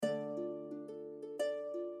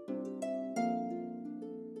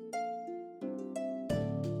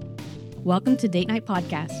Welcome to Date Night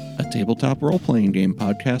Podcast. A tabletop role-playing game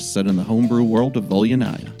podcast set in the homebrew world of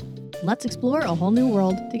Volyanaya. Let's explore a whole new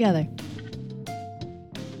world together.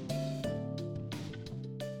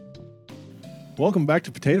 Welcome back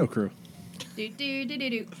to Potato Crew.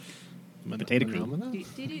 Do-do-do-do-do. Potato Crew.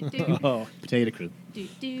 Do-do-do-do. Oh, Potato Crew.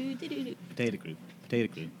 Do-do-do-do-do. Potato Crew.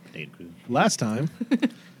 Potato Crew. Potato Crew. last time,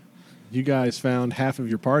 you guys found half of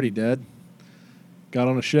your party dead, got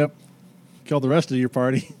on a ship, killed the rest of your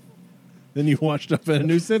party, then you washed up in a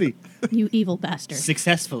new city You evil bastard.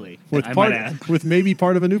 Successfully, with I might add. with maybe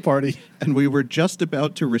part of a new party. And we were just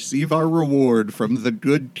about to receive our reward from the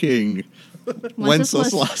good king,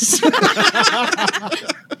 Wenceslas.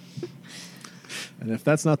 And if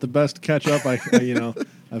that's not the best catch up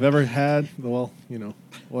I've ever had, well,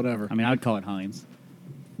 whatever. I mean, I would call it Heinz.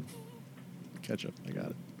 Catch up. I got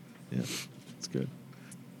it. Yeah, it's good.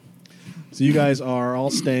 So you guys are all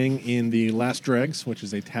staying in the Last Dregs, which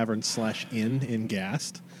is a tavern/inn in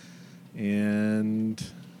Gast. And is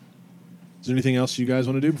there anything else you guys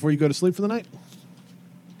want to do before you go to sleep for the night?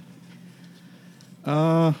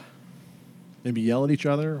 Maybe yell at each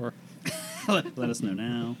other, or Let us know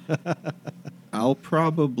now. I'll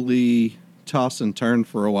probably toss and turn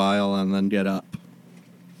for a while and then get up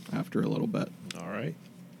after a little bit. all right.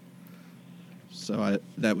 So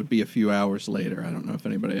that would be a few hours later. I don't know if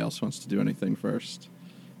anybody else wants to do anything first.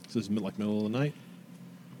 So this is like middle of the night.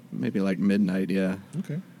 Maybe like midnight, yeah.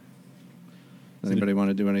 Okay. Anybody want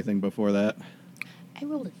to do anything before that? I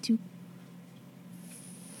rolled a 2.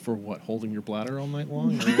 For what? Holding your bladder all night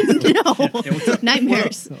long? No.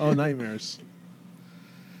 Nightmares. Oh, nightmares.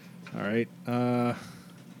 All right.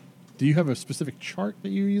 Do you have a specific chart that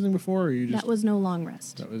you were using before, or you just That was no long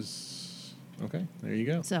rest. That was okay. There you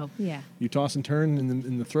go. So, yeah. You toss and turn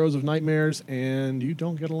in the throes of nightmares, and you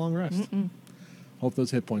don't get a long rest. Hope those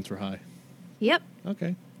hit points were high. Yep.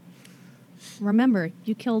 Okay, Remember,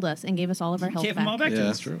 you killed us and gave us all of our health Gave them all back. back Yeah. to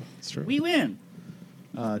that's us. true. That's true. We win.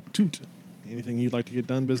 Toot. Anything you'd like to get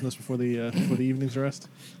done business before the evening's rest?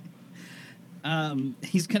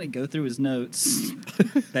 He's going to go through his notes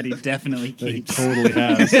that he definitely That he keeps. totally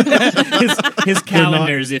has. his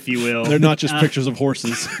calendars, if you will. They're not just pictures of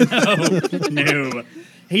horses. No.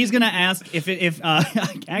 He's going to ask if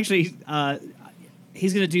actually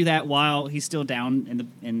he's going to do that while he's still down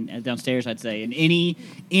downstairs, I'd say. And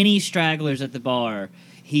any stragglers at the bar,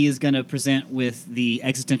 he is going to present with the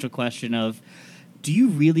existential question of, do you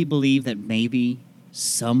really believe that maybe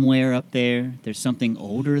somewhere up there there's something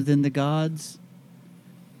older than the gods?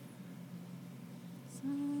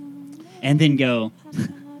 And then go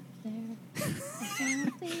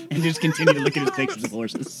and just continue to look at his pictures of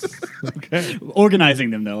horses. Okay.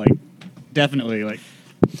 Organizing them, though, like, definitely, like,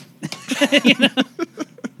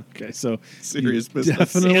 Okay. So Serious you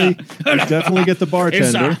business. definitely get the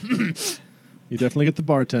bartender. It's, You definitely get the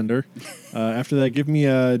bartender. After that, give me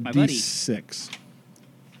a My buddy. D6.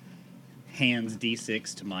 hands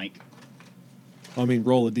D6 to Mike. I mean,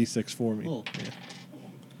 roll a D6 for me. Oh.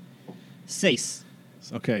 Yeah. Sace.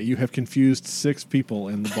 Okay, you have confused 6 people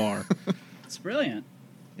in the bar. It's brilliant.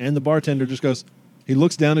 And the bartender just goes, he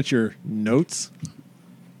looks down at your notes.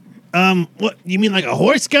 What, you mean like a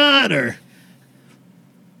horse god, or?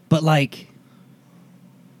 But, like,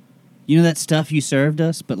 you know that stuff you served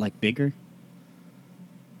us, but, like, bigger?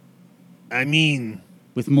 I mean,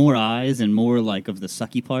 With more eyes and more, like, of the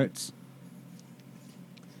sucky parts?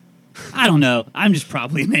 I don't know. I'm just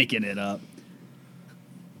probably making it up.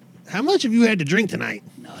 how much have you had to drink tonight?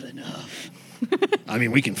 Not enough. I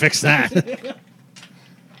mean, we can fix that.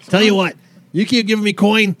 Tell you what, you keep giving me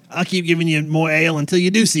coin, I'll keep giving you more ale until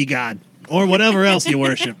you do see God, or whatever else you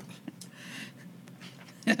worship.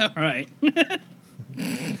 All right.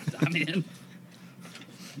 I'm in.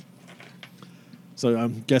 So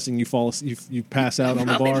I'm guessing you pass out on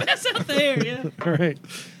the bar. That's out there, yeah. All right.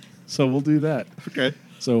 So we'll do that. Okay.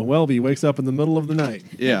 So Welby wakes up in the middle of the night.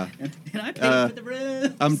 Yeah. And I paid for the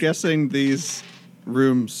rooms. I'm guessing these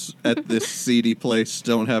rooms at this seedy place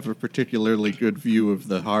don't have a particularly good view of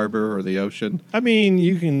the harbor or the ocean. I mean,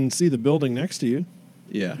 you can see the building next to you.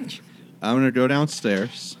 Yeah. I'm going to go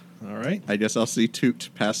downstairs. All right. I guess I'll see Toot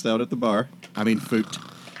passed out at the bar. I mean, Foot.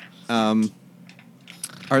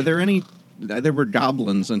 Are there any... There were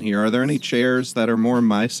goblins in here. Are there any chairs that are more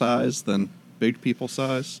my size than big people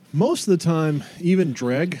size? Most of the time, even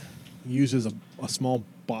Dreg uses a small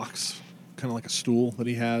box, kind of like a stool that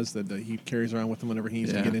he has that he carries around with him whenever he needs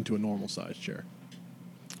to Yeah. get into a normal size chair.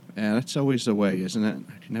 Yeah, that's always the way, isn't it?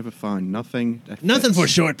 I can never find nothing that Nothing for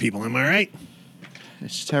fits. short people, am I right?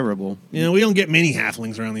 It's terrible. You know, we don't get many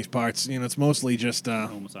halflings around these parts. You know, it's mostly just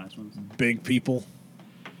Normal-sized ones. big people.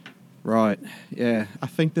 Right. Yeah, I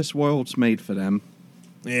think this world's made for them.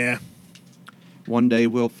 Yeah. One day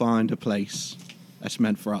we'll find a place that's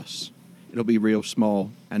meant for us. It'll be real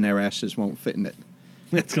small, and their asses won't fit in it.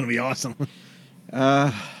 That's going to be awesome.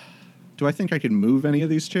 Do I think I can move any of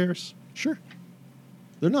these chairs? Sure.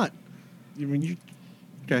 They're not. I mean, you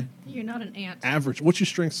Okay. You're not an ant. average. What's your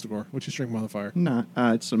strength score? What's your strength modifier? Nah,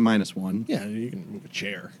 it's a -1. Yeah, you can move a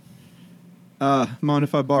chair. Mind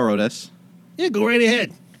if I borrow this? Yeah, go right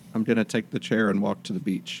ahead. I'm going to take the chair and walk to the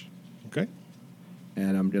beach. Okay.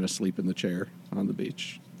 And I'm going to sleep in the chair on the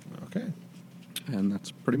beach. Okay. And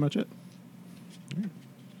that's pretty much it.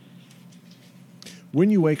 When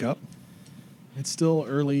you wake up, it's still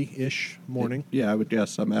early-ish morning. Yeah, I would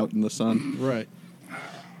guess I'm out in the sun. Right.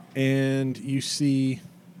 And you see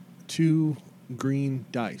 2 green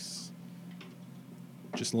dice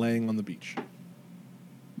just laying on the beach.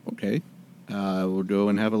 Okay. We'll go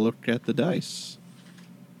and have a look at the dice.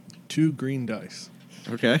 2 green dice.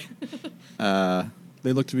 Okay.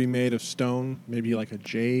 They look to be made of stone, maybe like a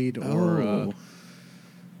jade or Oh.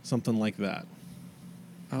 something like that.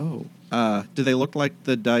 Oh. Do they look like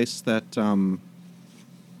the dice that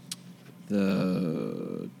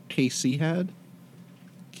the Casey had?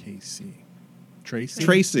 Casey. Tracy?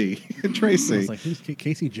 Tracy. I Tracy. was like, who's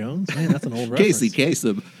Casey Jones? Man, that's an old reference. Casey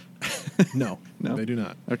Kasem. No, No? they do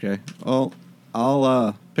not. Okay. Well,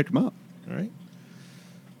 I'll pick them up All right.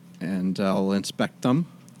 and I'll inspect them.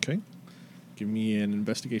 Okay. Give me an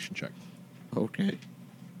investigation check. Okay.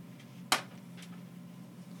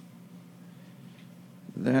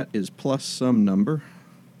 That is plus some number.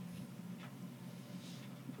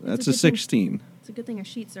 That's a a good thing. 16. It's a good thing our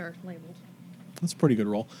sheets are labeled. That's a pretty good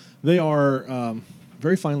roll. They are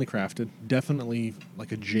very finely crafted, definitely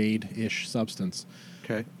like a jade-ish substance.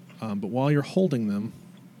 Okay. But while you're holding them,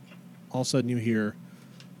 all of a sudden you hear,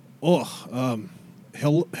 hello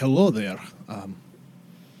there.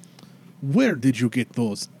 Where did you get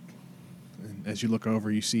those? And as you look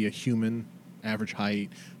over, you see a human, average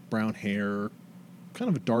height, brown hair, kind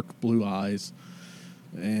of a dark blue eyes,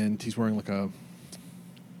 and he's wearing like a,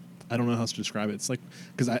 I don't know how else to describe it. It's like,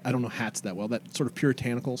 because I don't know hats that well, that sort of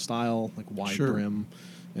puritanical style, like wide Sure. brim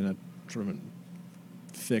and a sort of a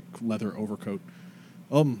thick leather overcoat.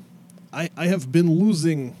 I have been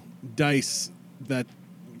losing dice that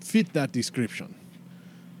fit that description.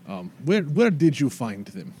 Where did you find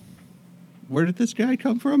them? Where did this guy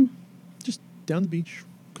come from? Just down the beach,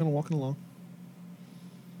 kind of walking along.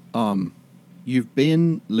 You've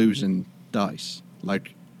been losing dice,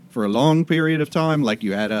 like, for a long period of time. Like,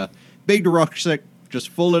 you had a big rucksack just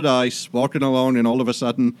full of dice, walking along, and all of a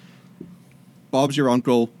sudden, Bob's your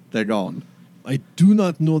uncle, they're gone. I do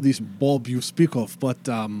not know this Bob you speak of, but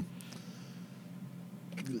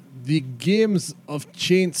the games of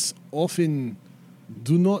chance often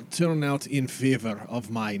do not turn out in favor of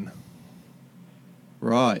mine.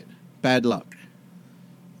 Right. Bad luck.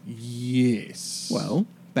 Yes. Well,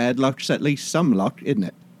 bad luck's at least some luck, isn't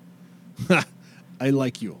it? I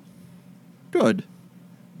like you. Good.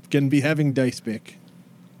 Can be having dice back.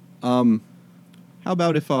 How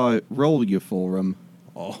about if I roll you for 'em?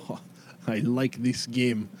 Oh, I like this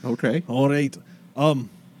game. Okay. All right.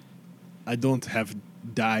 I don't have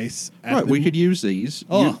dice. At Right, the we mo- could use these.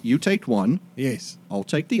 Oh. You take one, Yes. I'll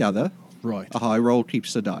take the other. Right. A high roll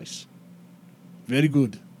keeps the dice. Very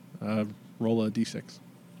good. Roll a d6.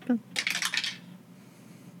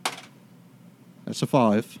 That's a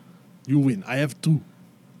 5. You win. I have 2.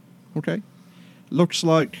 Okay. Looks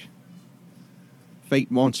like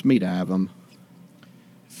fate wants me to have 'em.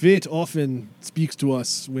 Fate often speaks to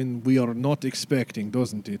us when we are not expecting,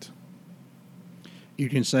 doesn't it? You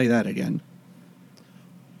can say that again.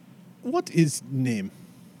 What is name?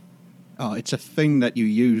 Oh, it's a thing that you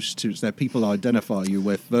use to that people identify you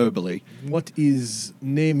with verbally. What is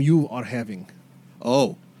name you are having?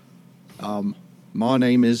 Oh, my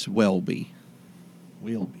name is Welby.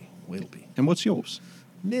 Wilby. And what's yours?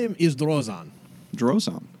 Name is Drozan.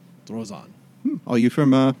 Drozan. Drozan. Are you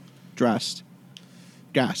from Drast?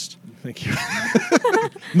 Gast. Thank you.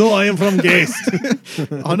 No, I am from Geist.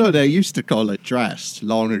 I know they used to call it Drast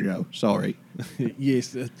long ago. Sorry.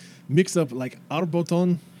 Yes. Mix up like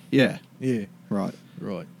Arboton. Yeah. Yeah. Right.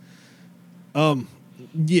 Right.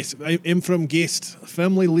 Yes, I am from Geist.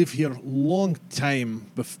 Family live here long time,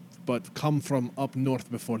 but come from up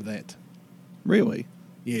north before that. Really?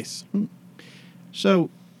 Yes. So,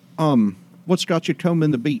 what's got you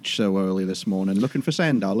combing the beach so early this morning? Looking for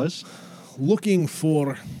sand dollars? Looking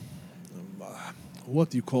for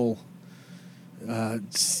what do you call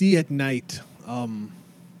sea at night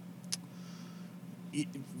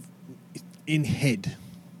in head.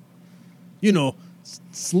 You know,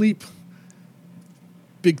 Sleep.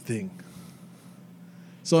 Big thing.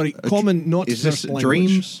 Sorry, common, not Is this first language.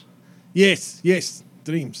 dreams? Yes,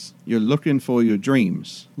 dreams. You're looking for your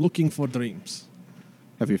dreams. Looking for dreams.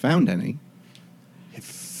 Have you found any? Have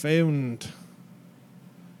found...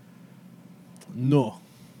 No.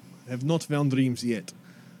 Have not found dreams yet.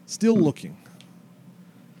 Still looking.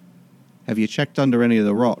 Have you checked under any of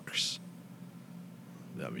the rocks?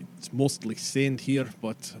 I mean, it's mostly sand here,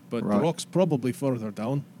 but the Right. rocks probably further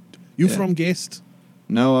down. You Yeah. from Guest?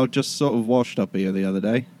 No, I just sort of washed up here the other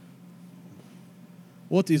day.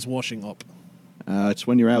 What is washing up? It's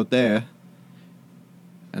when you're out there,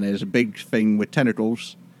 and there's a big thing with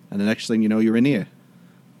tentacles, and the next thing you know, you're in here.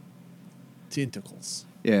 Tentacles.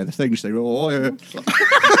 Yeah, the things they go, oh, yeah.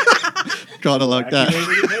 Kind of like that.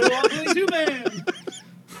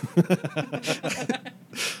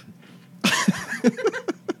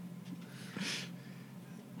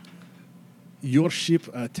 Your ship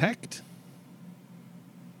attacked?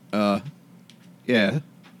 Yeah,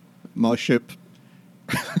 my ship.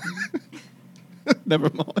 Never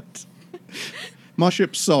mind. My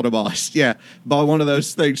ship's sodomized, yeah, by one of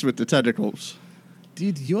those things with the tentacles.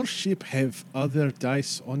 Did your ship have other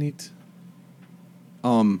dice on it?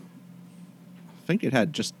 I think it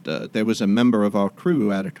had just, there was a member of our crew who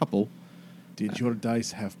had a couple. Did your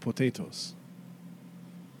dice have potatoes?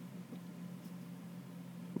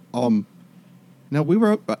 No, we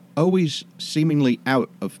were always seemingly out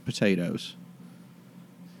of potatoes.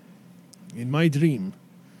 In my dream,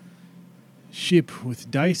 ship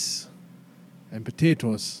with dice and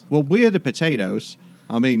potatoes. Well, we're the potatoes.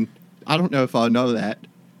 I mean, I don't know if I know that.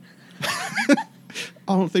 I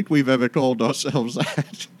don't think we've ever called ourselves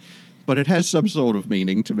that. But it has some sort of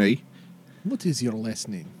meaning to me. What is your last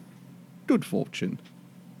name? Good fortune.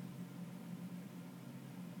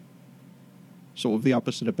 Sort of the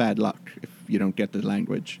opposite of bad luck, if you don't get the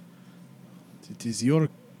language. It is your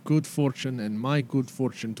good fortune and my good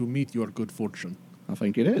fortune to meet your good fortune. I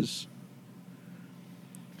think it is.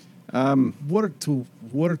 Word to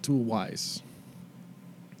wise.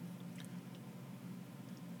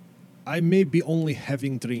 I may be only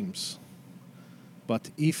having dreams, but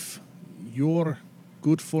if your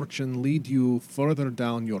good fortune lead you further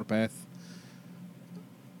down your path,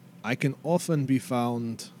 I can often be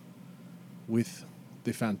found with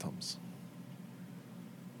the phantoms.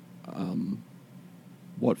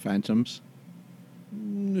 What phantoms?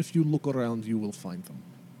 If you look around, you will find them.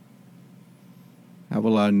 How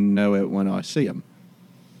will I know it when I see them?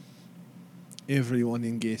 Everyone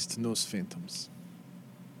in Guest knows phantoms.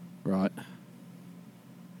 Right.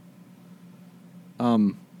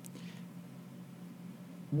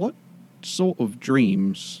 What sort of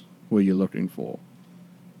dreams were you looking for?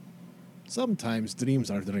 Sometimes dreams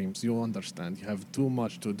are dreams, you understand. You have too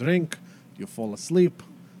much to drink, you fall asleep,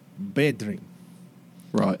 bad dream.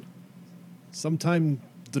 Right. Sometimes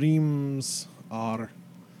dreams are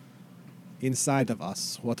inside of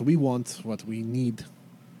us. What we want, what we need,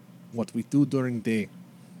 what we do during day.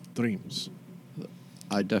 Dreams.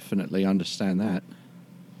 I definitely understand that.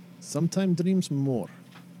 Sometimes dreams more.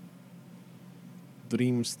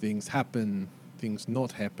 Dreams, things happen, things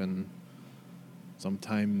not happen.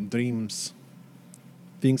 Sometimes dreams,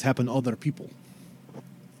 things happen other people.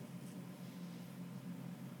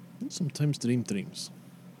 And sometimes dreams.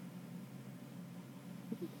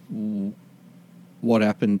 What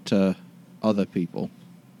happened to other people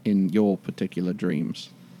in your particular dreams?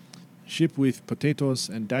 Ship with potatoes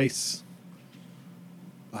and dice.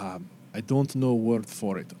 I don't know word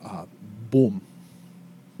for it. Boom.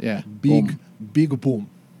 Yeah. Big, boom. big boom.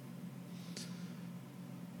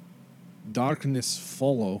 Darkness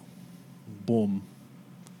follow. Boom.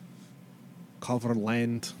 Cover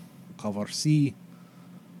land, cover sea,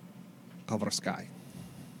 cover sky.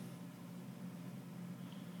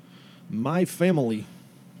 My family,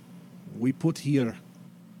 we put here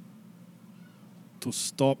to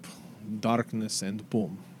stop darkness and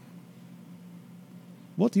boom.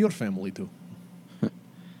 What your family do?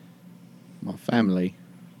 My family.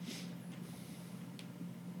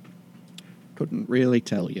 Couldn't really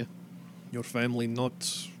tell you. Your family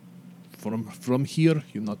not from here.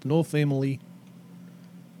 You not know family.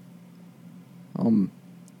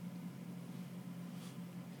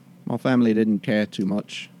 My family didn't care too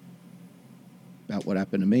much about what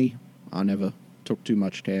happened to me. I never took too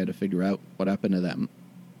much care to figure out what happened to them.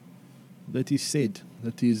 That is sad.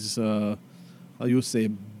 That is, how you say,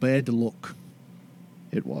 bad luck.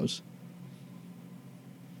 It was.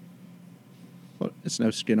 But it's no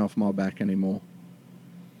skin off my back anymore.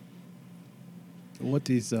 What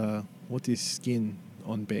is skin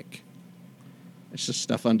on back? It's just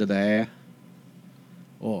stuff under the hair.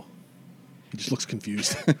 Oh, he just looks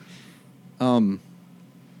confused.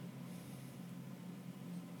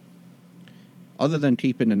 Other than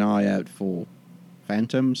keeping an eye out for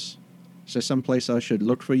phantoms, is there some place I should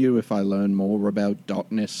look for you if I learn more about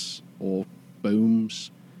darkness or booms?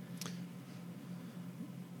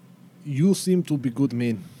 You seem to be good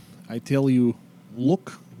men. I tell you,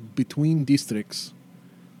 look between districts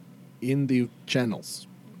in the channels,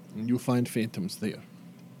 and you find phantoms there.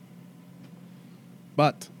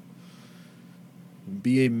 But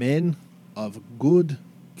be a man of good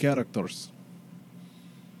characters.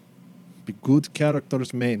 Be good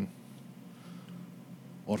characters, men,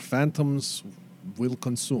 or phantoms will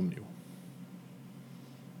consume you.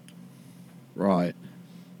 Right.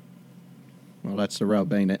 Well, that's the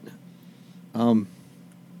rub, ain't it?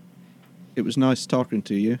 It was nice talking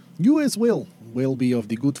to you. You as well will be of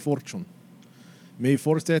the good fortune. May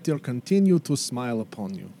Forsatir continue to smile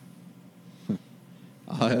upon you.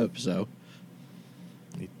 I hope so.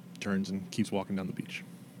 He turns and keeps walking down the beach.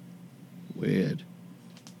 Weird.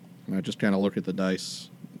 And I just kind of look at the dice,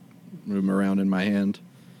 move them around in my hand,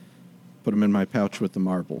 put them in my pouch with the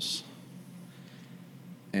marbles.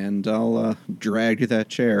 And I'll drag that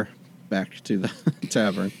chair back to the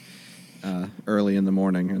tavern early in the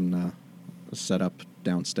morning and set up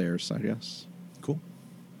downstairs, I guess. Cool.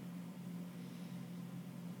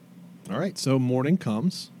 All right, so morning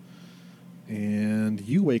comes, and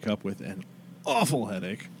you wake up with an awful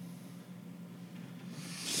headache.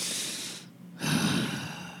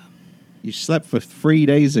 You slept for 3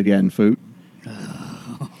 days again, Foot.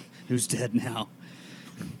 Who's dead now?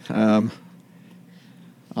 I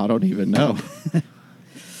don't even know.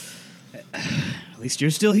 At least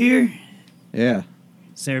you're still here. Yeah,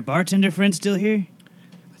 Is our bartender friend still here?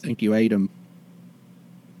 I think you ate him.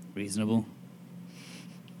 Reasonable.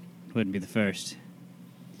 Wouldn't be the first.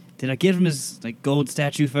 Did I give him his gold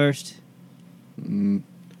statue first?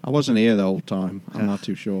 I wasn't here the whole time. I'm not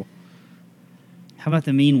too sure. How about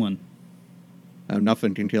the mean one?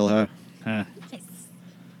 Nothing can kill her.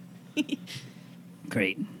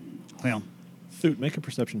 Great. Well, Thoot, make a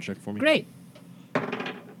perception check for me. great.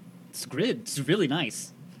 It's grid. It's really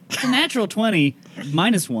nice. It's a natural 20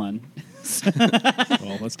 minus 1.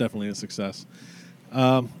 Well, that's definitely a success.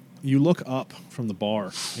 You look up from the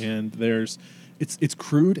bar, and it's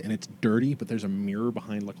crude and it's dirty, but there's a mirror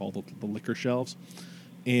behind all the liquor shelves,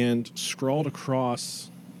 and scrawled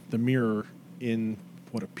across the mirror in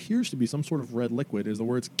what appears to be some sort of red liquid is the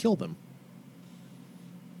words "kill them."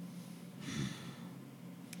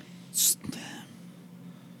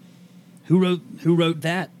 Who wrote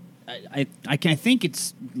that? I think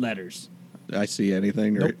it's letters. Did I see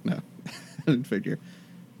anything? Nope. No. I didn't figure.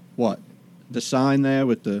 What? The sign there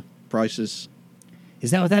with the prices?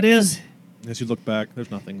 Is that what that is? As you look back, there's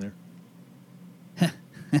nothing there.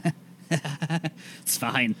 It's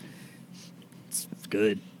fine. It's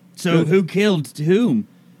good. So who killed whom?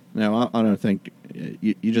 No, I don't think.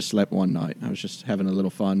 You just slept one night. I was just having a little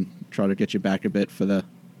fun. Try to get you back a bit for the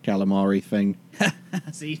calamari thing.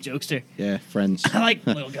 See, jokester. Yeah, friends. I like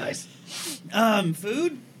little guys.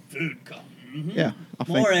 Food? Food, come. Mm-hmm. Yeah, I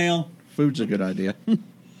think More ale. food's a good idea.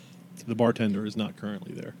 The bartender is not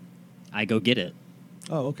currently there. I go get it.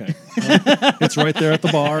 Oh, okay. It's right there at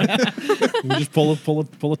the bar. You just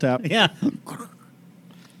pull a tap. Yeah.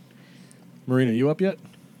 Marina, you up yet?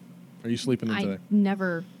 Are you sleeping in I today?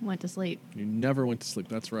 never went to sleep. You never went to sleep.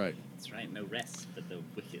 That's right. That's right. No rest, but the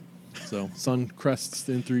wicked. So sun crests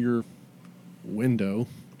in through your window,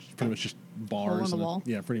 which is pretty much just bars. Hole in the and wall.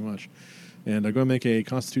 Yeah, pretty much. And go and make a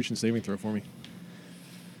Constitution saving throw for me.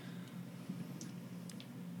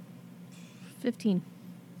 15.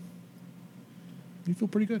 You feel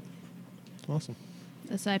pretty good. Awesome.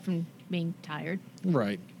 Aside from being tired.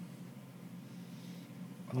 Right.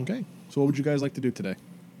 Okay. So what would you guys like to do today?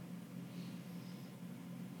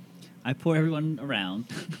 I pour everyone around,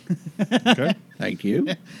 Okay. Thank you.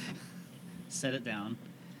 set it down.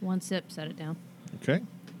 One sip, set it down. Okay.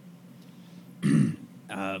 Like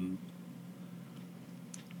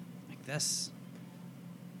this.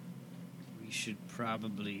 We should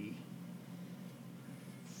probably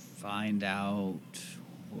find out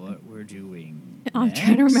what we're doing. I'm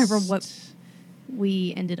trying to remember next. what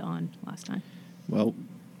we ended on last time. Well,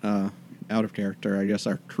 out of character, I guess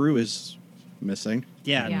our crew is missing.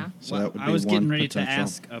 Yeah. Yeah. So that would I be was one getting ready to potential.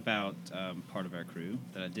 ask about part of our crew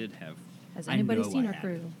that I did have. Has I anybody know seen what our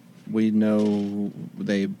crew? happened. We know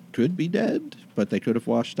they could be dead, but they could have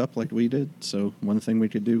washed up like we did. So one thing we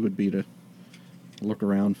could do would be to look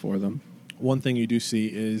around for them. One thing you do see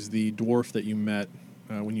is the dwarf that you met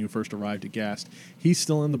when you first arrived at Gast. He's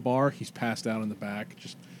still in the bar. He's passed out in the back,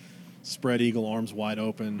 just spread eagle, arms wide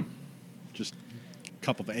open, just a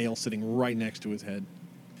cup of ale sitting right next to his head.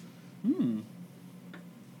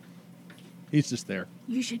 He's just there.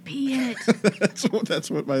 You should pee in it. That's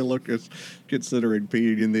what my look is, considering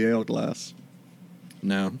peeing in the ale glass.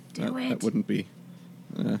 No, Do it. that wouldn't be.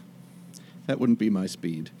 That wouldn't be my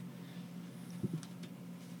speed.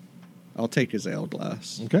 I'll take his ale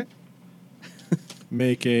glass. Okay.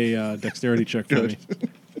 Make a dexterity check for me.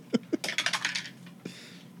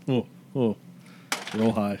 Good. Oh.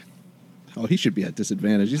 Roll high. Oh, he should be at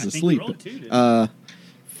disadvantage. He's I think asleep. you rolled 2, didn't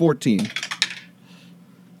 14.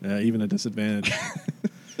 Even a disadvantage.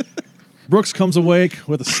 Brooks comes awake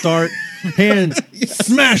with a start. Hand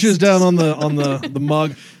smashes down on the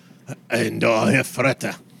mug. And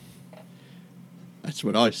fretta. That's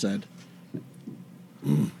what I said.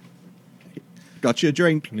 Got you a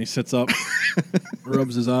drink. And he sits up,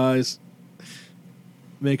 rubs his eyes.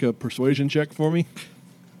 Make a persuasion check for me.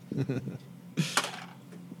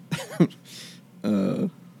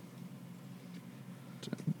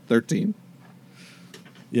 13.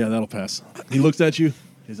 Yeah, that'll pass. He looks at you.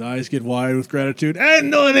 His eyes get wide with gratitude.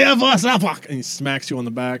 And he smacks you on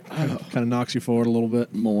the back. Kind of knocks you forward a little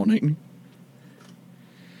bit. Morning.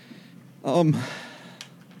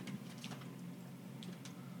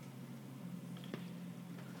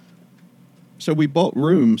 So we bought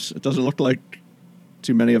rooms. It doesn't look like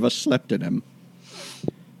too many of us slept in them.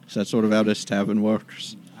 Is that sort of how this tavern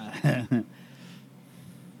works?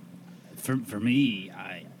 For me,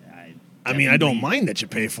 I mean, I don't mind that you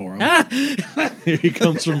pay for him. Here he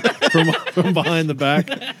comes from behind the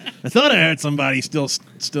back. I thought I heard somebody still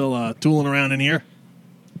tooling around in here.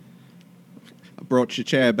 I brought your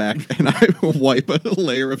chair back, and I wipe a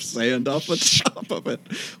layer of sand off the top of it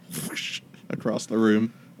whoosh, across the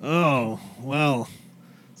room. Oh, well,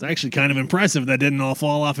 it's actually kind of impressive that didn't all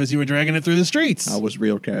fall off as you were dragging it through the streets. I was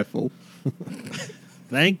real careful.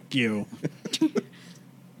 Thank you.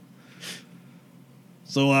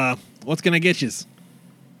 So, what's gonna get you?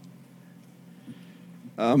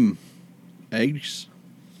 Eggs.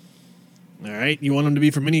 All right, you want them to be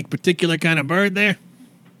from any particular kind of bird there?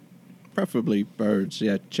 Preferably birds.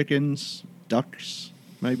 Yeah, chickens, ducks,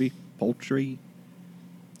 maybe poultry.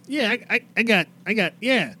 Yeah, I got,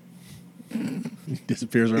 yeah. He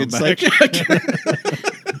disappears around It's back. like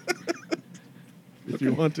If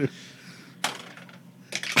you want to.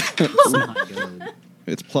 It's not good.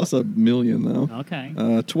 it's plus a million though. Okay.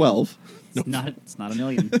 12. It's not a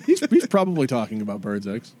million. He's probably talking about birds'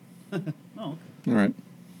 eggs. Oh, okay. All right.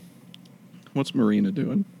 What's Marina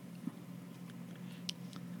doing?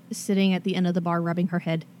 Sitting at the end of the bar, rubbing her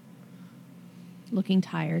head. Looking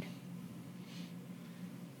tired.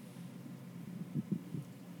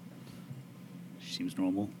 She seems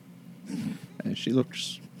normal. She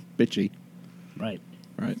looks bitchy. Right.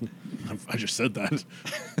 Right. I just said that.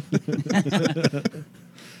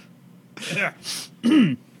 A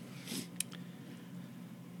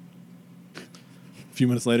few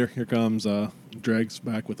minutes later, here comes Dregs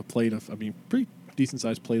back with a plate of, pretty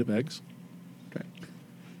decent-sized plate of eggs. Okay.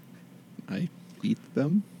 I eat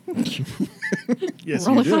them. Yes,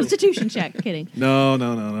 Roll you a do. constitution check. Kidding.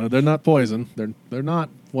 No. They're not poison. They're not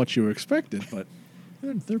what you expected, but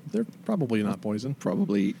they're probably not poison.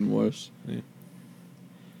 Probably eaten worse. Yeah.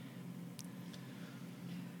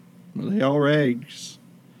 Well, they are eggs.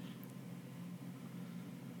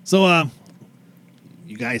 So,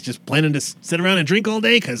 you guys just planning to sit around and drink all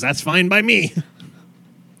day? Because that's fine by me.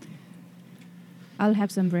 I'll have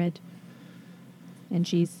some bread and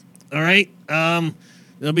cheese. All right.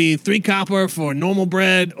 There'll be 3 copper for normal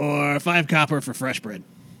bread or 5 copper for fresh bread.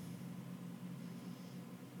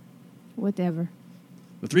 Whatever.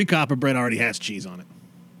 The 3 copper bread already has cheese on it.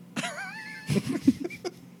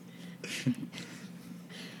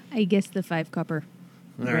 I guess the 5 copper.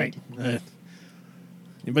 All right.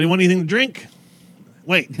 Anybody want anything to drink?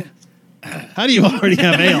 Wait. How do you already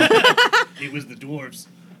have ale? It was the dwarves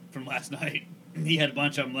from last night. He had a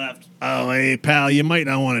bunch of them left. Oh, hey, pal, you might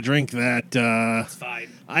not want to drink that. It's fine.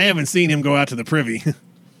 I haven't seen him go out to the privy.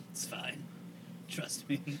 It's fine. Trust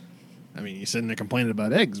me. I mean, you're sitting there complaining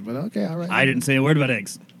about eggs, but okay, all right. I didn't say a word about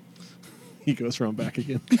eggs. He goes around back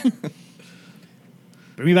again.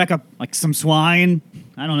 Bring me back up like some swine.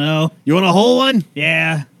 I don't know. You want a whole one?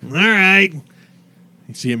 Yeah. All right.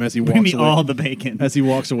 You see him as he walks Bring me away. all the bacon. As he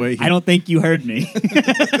walks away, I don't think you heard me.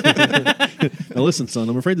 Now listen, son,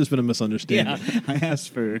 I'm afraid there's been a misunderstanding. Yeah, I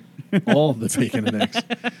asked for. All the bacon and eggs.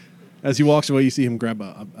 As he walks away, you see him grab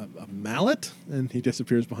a mallet, and he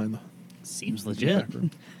disappears behind the Seems legit. back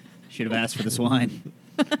room. Should have asked for the swine.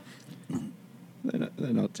 They're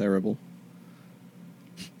not terrible.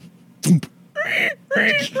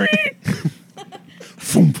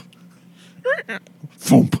 Foomp.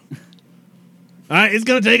 Foomp. All right, it's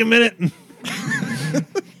going to take a minute.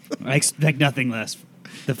 I expect nothing less.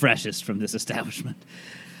 The freshest from this establishment.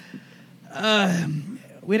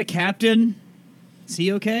 We had a captain. Is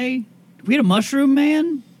he okay? We had a mushroom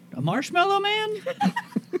man? A marshmallow man?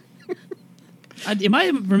 Am I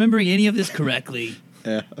remembering any of this correctly?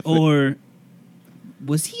 Yeah. Or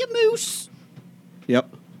was he a moose?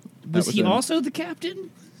 Yep. Was he him. also the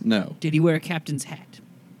captain? No. Did he wear a captain's hat?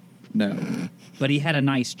 No. But he had a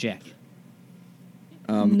nice jacket.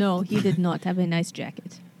 No, he did not have a nice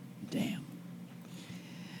jacket. Damn.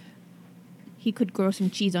 He could grow some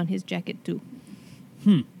cheese on his jacket, too.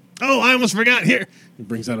 Oh, I almost forgot. Here. He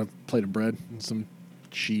brings out a plate of bread and some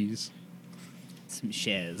cheese. Some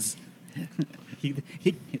chaise.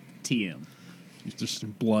 TM. There's just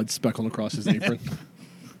some blood speckled across his apron.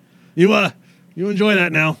 You enjoy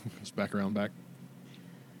that now. Goes back around back.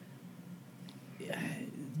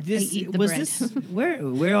 This I eat the was bread. this.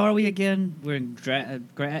 Where are we again? We're in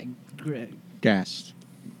Gassed.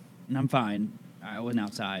 I'm fine. I wasn't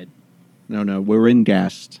outside. No, we're in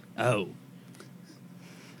Gassed. Oh,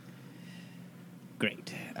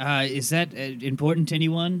 great. Is that important to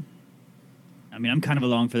anyone? I mean, I'm kind of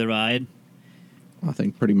along for the ride. I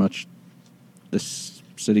think pretty much this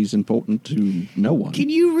city's important to no one. Can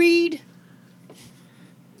you read?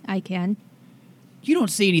 I can. You don't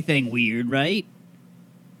see anything weird, right?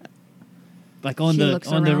 Like on She the looks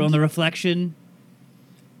on the around. on the reflection,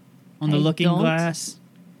 on the I looking don't. glass,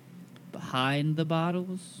 behind the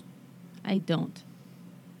bottles. I don't.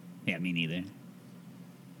 Yeah, me neither.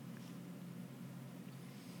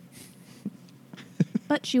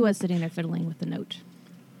 But she was sitting there fiddling with the note.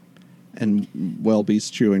 And Welby's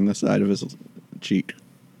chewing the side of his cheek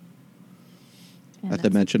And at the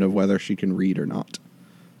that's- mention of whether she can read or not.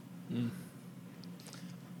 A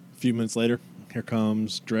few minutes later, here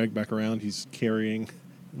comes Dreg back around. He's carrying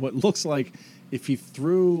what looks like if he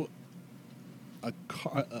threw a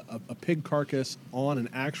pig carcass on an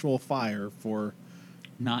actual fire for,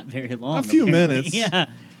 Not very long. A few apparently. minutes. Yeah.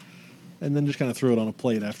 and then just kind of threw it on a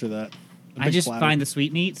plate after that. A I big just platter. find the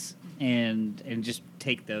sweetmeats and just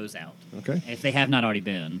take those out. Okay. If they have not already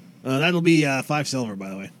been. That'll be 5 silver, by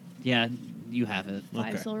the way. Yeah, you have it.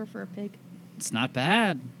 5 Okay. silver for a pig. It's not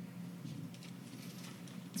bad.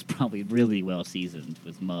 It's probably really well seasoned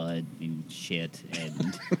with mud and shit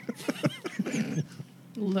and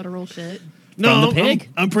Literal shit. No, the pig?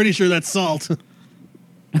 I'm pretty sure that's salt.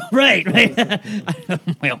 right.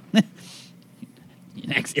 Well,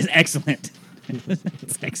 it's excellent.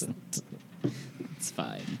 It's excellent. It's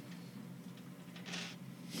fine.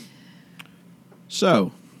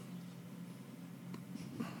 So,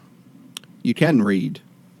 you can read.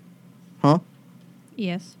 Huh?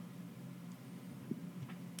 Yes.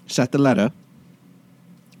 Set the letter.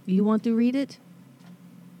 You want to read it?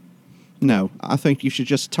 No, I think you should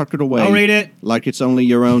just tuck it away. I'll read it. Like it's only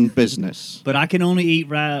your own business. But I can only eat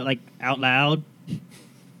like out loud.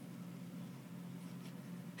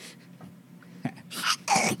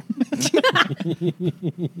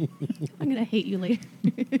 I'm going to hate you later.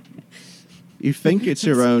 You think it's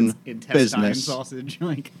your own Intestine business, sausage,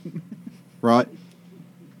 like. right?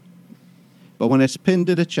 But when it's pinned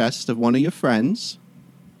to the chest of one of your friends,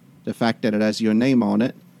 the fact that it has your name on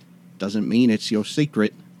it doesn't mean it's your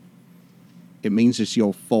secret. It means it's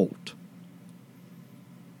your fault.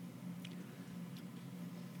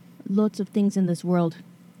 Lots of things in this world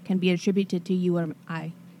can be attributed to you or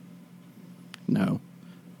I. No.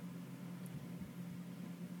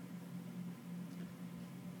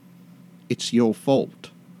 It's your fault.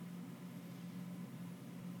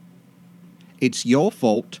 It's your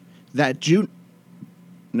fault that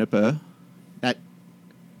Juniper, that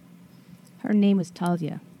Her name was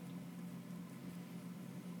Talia.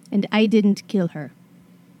 And I didn't kill her.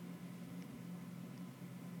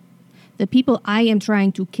 The people I am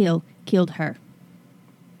trying to kill killed her.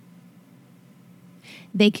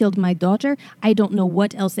 They killed my daughter. I don't know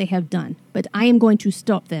what else they have done, but I am going to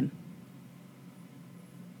stop them.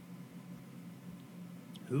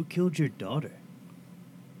 Who killed your daughter?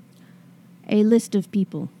 A list of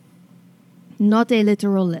people. Not a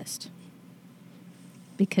literal list.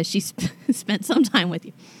 Because she spent some time with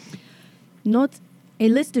you. Not a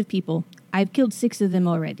list of people. I've killed 6 of them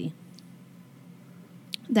already.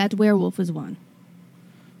 That werewolf was one.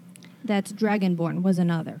 That dragonborn was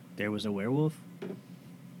another. There was a werewolf?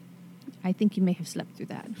 I think you may have slept through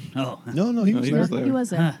that. Oh. No, he was he there. was there. He was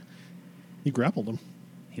there. Huh. He grappled him.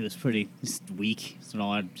 He was pretty just weak. It's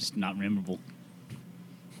all just not memorable.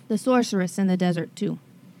 The sorceress in the desert, too.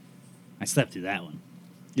 I slept through that one.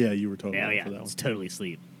 Yeah, you were totally Yeah, right yeah, for that one. it's totally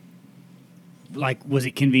asleep. Like, was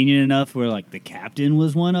it convenient enough where, like, the captain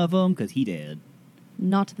was one of them? Because he did.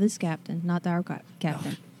 Not this captain, not our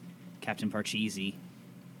captain. Captain Parcheesi.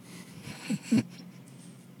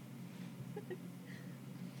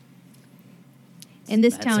 In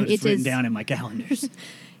this That's town, what it's it written is. down in my calendars.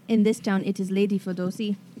 In this town, it is Lady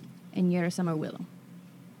Fodosi and Yara Summer Willow.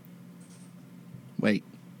 Wait,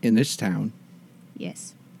 in this town?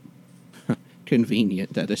 Yes.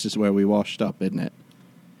 Convenient that this is where we washed up, isn't it?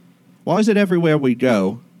 Why is it everywhere we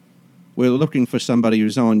go, we're looking for somebody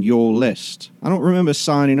who's on your list? I don't remember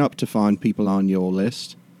signing up to find people on your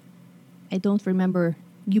list. I don't remember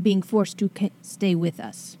you being forced to stay with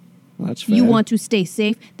us. Well, that's fair. You want to stay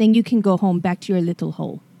safe, then you can go home back to your little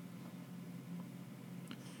hole.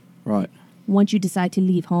 Right. Once you decide to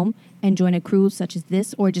leave home and join a crew such as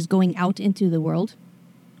this, or just going out into the world,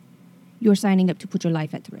 you're signing up to put your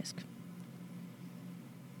life at risk.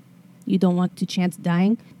 You don't want to chance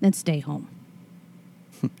dying, then stay home.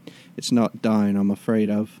 It's not dying I'm afraid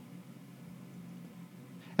of.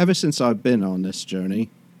 Ever since I've been on this journey.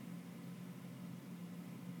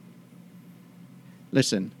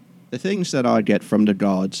 Listen, the things that I get from the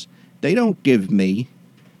gods, they don't give me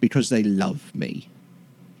because they love me.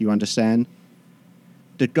 You understand?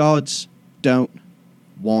 The gods don't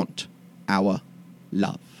want our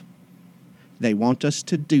love. They want us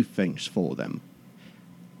to do things for them.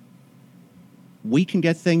 We can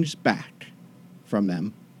get things back from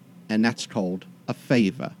them, and that's called a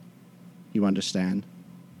favor. You understand?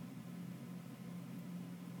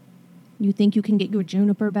 You think you can get your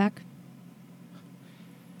juniper back?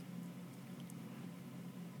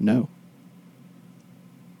 No.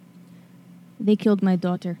 They killed my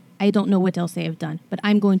daughter. I don't know what else they have done, but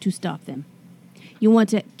I'm going to stop them. You want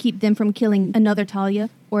to keep them from killing another Talia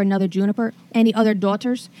or another Juniper, any other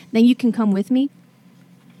daughters? Then you can come with me,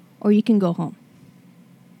 or you can go home.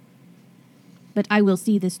 But I will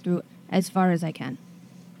see this through as far as I can.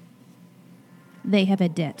 They have a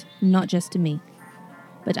debt, not just to me,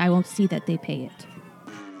 but I will see that they pay it.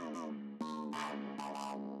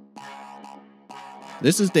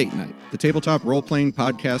 This is Date Night, the tabletop role-playing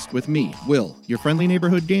podcast with me, Will, your friendly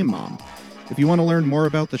neighborhood game mom. If you want to learn more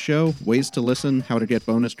about the show, ways to listen, how to get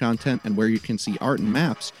bonus content, and where you can see art and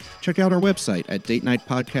maps, check out our website at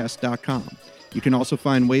datenightpodcast.com. You can also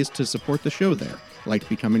find ways to support the show there, like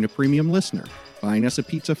becoming a premium listener, buying us a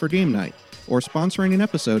pizza for game night, or sponsoring an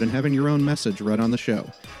episode and having your own message read on the show.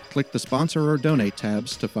 Click the sponsor or donate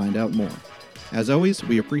tabs to find out more. As always,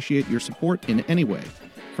 we appreciate your support in any way,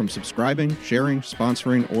 from subscribing, sharing,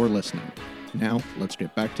 sponsoring, or listening. Now, let's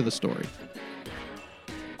get back to the story.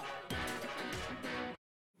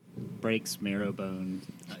 Breaks marrowbone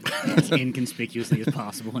as inconspicuously as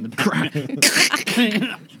possible in the background.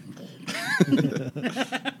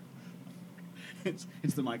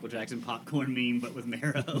 It's the Michael Jackson popcorn meme, but with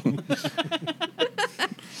marrow.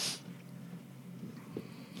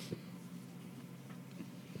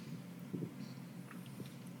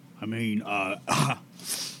 I mean,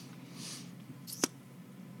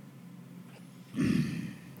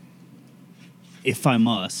 if I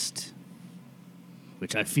must,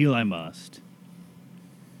 which I feel I must,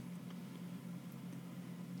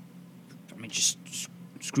 I mean, just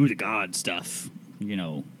screw the god stuff, you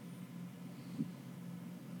know.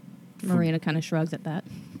 Marina kind of shrugs at that.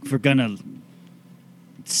 If we're gonna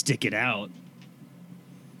stick it out,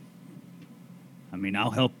 I mean,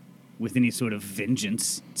 I'll help with any sort of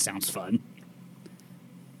vengeance. It sounds fun.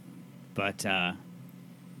 But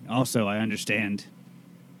also, I understand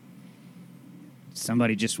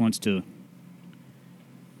somebody just wants to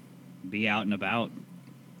be out and about.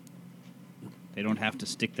 They don't have to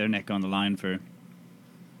stick their neck on the line for... I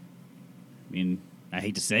mean, I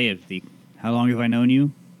hate to say it. How long have I known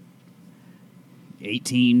you?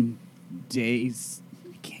 18 days.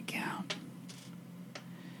 I can't count.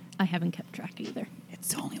 I haven't kept track either.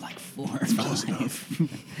 It's only like 4 or 5.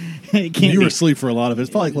 You were asleep for a lot of it.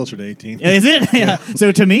 It's probably closer to 18. Is it? Yeah.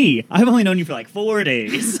 So to me, I've only known you for like 4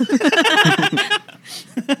 days.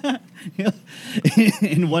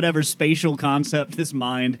 In whatever spatial concept this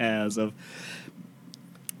mind has of.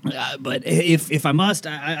 But if I must,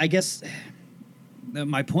 I guess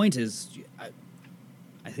my point is,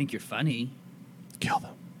 I think you're funny. Kill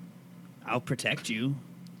them. I'll protect you.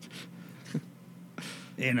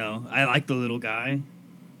 You know, I like the little guy.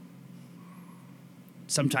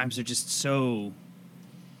 Sometimes they're just so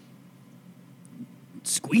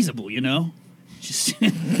squeezable, you know? Just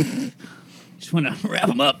want to wrap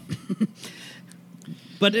them up.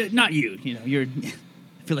 But not you. You know, I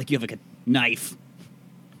feel like you have like a knife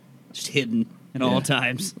just hidden at all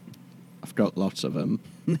times. I've got lots of them.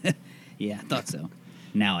 Yeah, I thought so.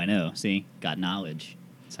 Now I know. See? Got knowledge.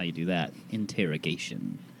 That's how you do that.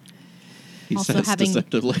 Interrogation. He Also says having-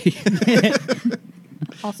 deceptively.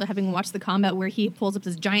 Also, having watched the combat where he pulls up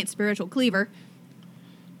this giant spiritual cleaver.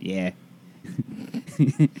 Yeah.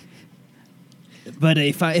 But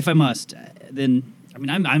if I must, then I mean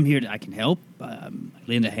I'm here. I can help.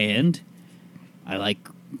 Lend a hand. I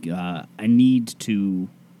need to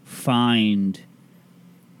find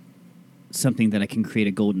something that I can create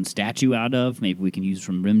a golden statue out of. Maybe we can use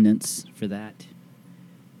some remnants for that.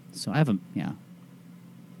 So I have yeah.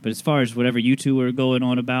 But as far as whatever you two are going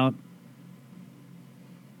on about,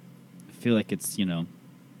 I feel like it's,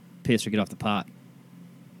 piss or get off the pot.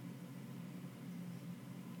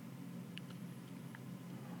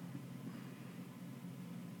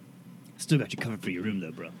 Still got you covered for your room,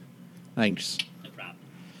 though, bro. Thanks. No problem.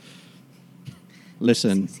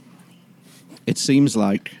 Listen, it seems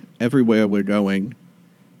like everywhere we're going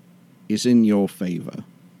is in your favor.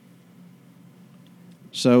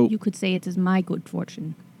 So, You could say it is my good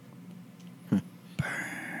fortune.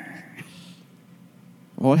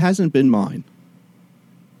 well, it hasn't been mine.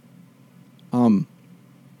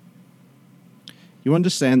 You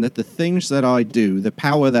understand that the things that I do, the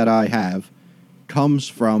power that I have, comes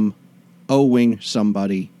from owing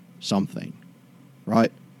somebody something,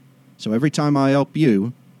 right? So every time I help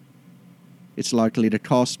you, it's likely to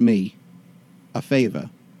cost me a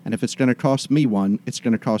favor. And if it's going to cost me one, it's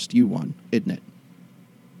going to cost you one, isn't it?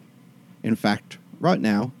 In fact, right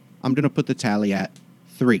now, I'm going to put the tally at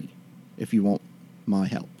 3, if you want my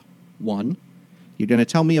help. 1, you're going to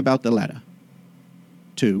tell me about the letter.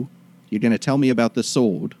 2, you're going to tell me about the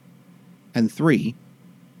sword. And 3,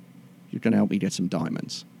 you're going to help me get some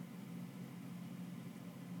diamonds.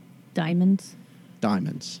 Diamonds.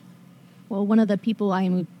 Diamonds. Well, one of the people I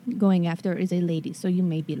am going after is a lady, so you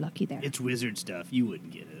may be lucky there. It's wizard stuff. You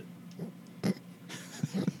wouldn't get it.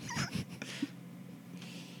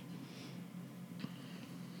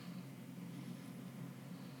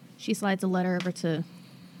 She slides a letter over to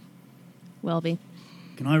Welby.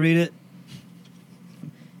 Can I read it?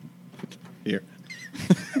 Here.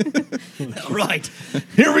 Right.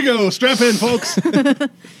 Here we go. Strap in, folks.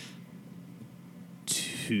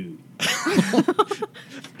 2.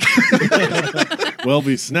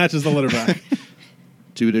 Welby snatches the letter back.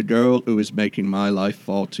 To the girl who is making my life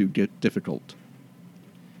far too difficult.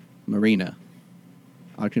 Marina,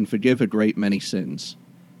 I can forgive a great many sins.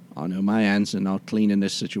 I know my hands are not clean in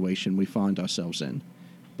this situation we find ourselves in,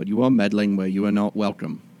 but you are meddling where you are not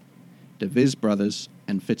welcome. The Viz brothers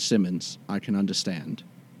and Fitzsimmons I can understand.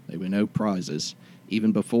 They were no prizes,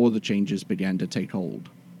 even before the changes began to take hold.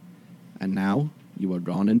 And now you are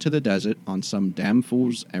gone into the desert on some damn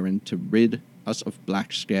fool's errand to rid us of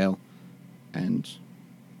Blackscale and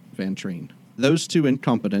Vantrine. Those two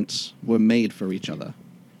incompetents were made for each other.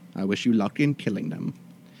 I wish you luck in killing them.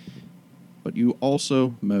 But you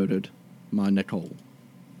also murdered my Nicole.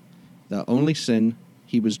 The only sin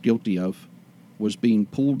he was guilty of was being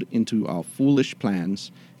pulled into our foolish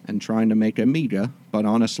plans and trying to make a meager but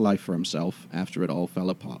honest life for himself after it all fell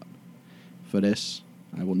apart. For this,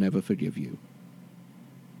 I will never forgive you.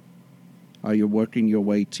 Are you working your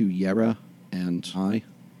way to Yera and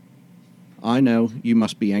I know you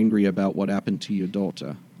must be angry about what happened to your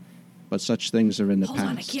daughter, but such things are in the Hold past.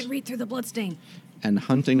 on, I can't read through the bloodstain. And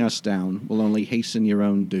hunting us down will only hasten your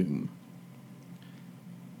own doom.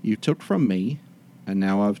 You took from me, and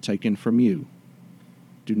now I've taken from you.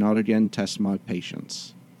 Do not again test my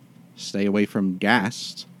patience. Stay away from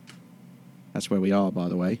Gast. That's where we are, by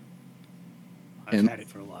the way. I've And- had it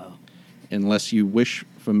for a while. Unless you wish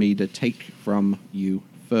for me to take from you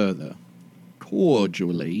further.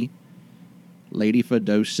 Cordially, Lady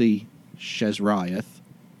Fedosi Shezriath,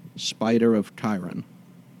 Spider of Chiron.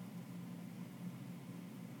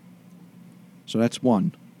 So that's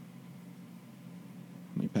 1.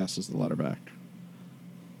 And he passes the letter back.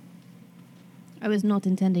 I was not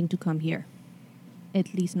intending to come here.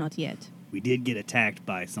 At least not yet. We did get attacked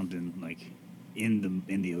by something like in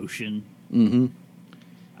the ocean. Mm-hmm.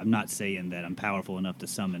 I'm not saying that I'm powerful enough to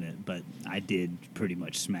summon it, but I did pretty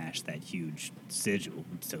much smash that huge sigil,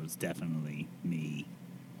 so it's definitely me.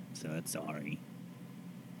 So that's sorry.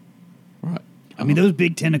 Right. I mean, those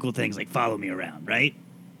big tentacle things like follow me around, right?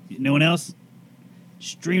 No one else?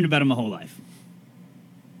 Just dreamed about them my whole life.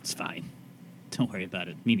 It's fine. Don't worry about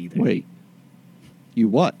it. Me neither. Wait. You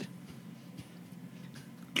what?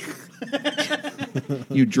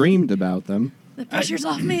 You dreamed about them. The pressure's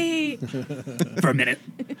off me. For a minute.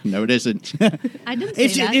 No, it isn't. I didn't say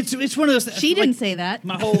that. It's one of those. She didn't say that.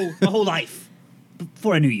 My whole life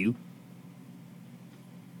before I knew you.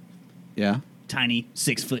 Yeah. tiny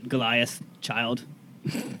 6-foot Goliath child.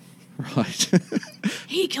 Right.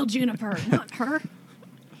 He killed Juniper, not her.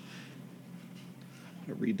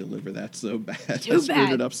 I redeliver that so bad. Too I screwed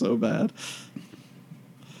bad. it up so bad.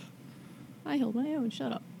 I held my own.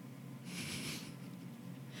 Shut up.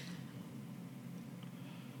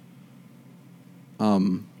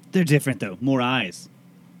 They're different though. More eyes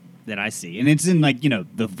that I see, and it's in like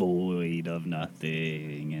the void of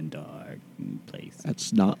nothing and dark place.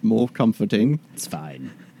 That's not more comforting. It's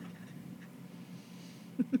fine.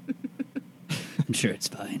 I'm sure it's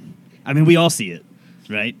fine. I mean, we all see it,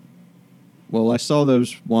 right? Well, I saw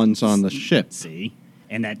those ones on the ship. See,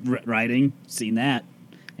 and that writing, seen that,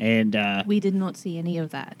 and We did not see any of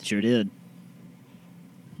that. sure did.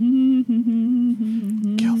 Kill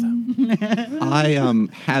them. I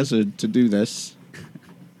hazard to do this.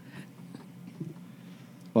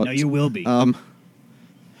 But, No, you will be. I'm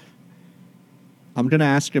going to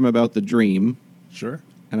ask him about the dream, Sure.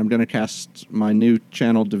 and I'm going to cast my new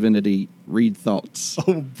channel divinity, Read Thoughts,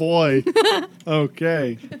 Oh boy.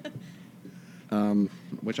 Okay.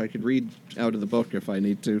 which I could read out of the book if I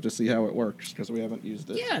need to see how it works, because we haven't used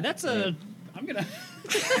it. yeah, that's a. I'm gonna.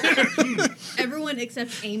 Everyone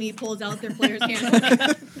except Amy pulls out their player's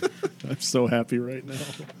handbook. I'm so happy right now.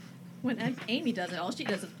 When Amy does it, all she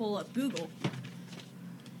does is pull up Google.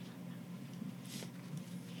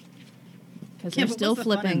 Because they're still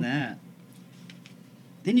flipping. That?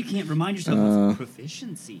 Then you can't remind yourself of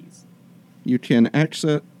proficiencies. You can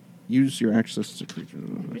use your access to creatures.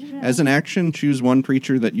 As an action, choose one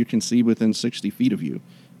creature that you can see within 60 feet of you.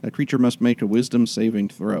 That creature must make a wisdom saving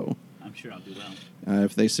throw. I'm sure I'll do well.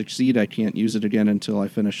 If they succeed, I can't use it again until I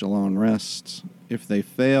finish a long rest. If they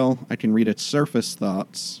fail, I can read its surface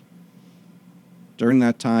thoughts. During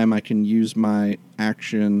that time, I can use my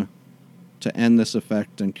action to end this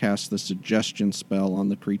effect and cast the suggestion spell on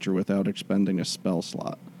the creature without expending a spell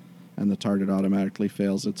slot. And the target automatically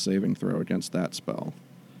fails its saving throw against that spell.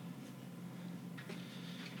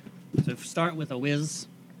 So start with a whiz.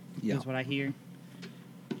 Yeah. Is what I hear.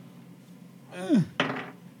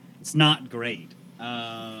 It's not great.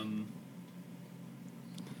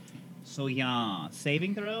 So yeah,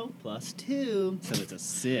 saving throw +2, so it's a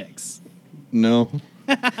 6. No.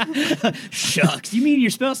 Shucks, you mean your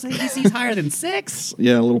spell save DC is higher than 6?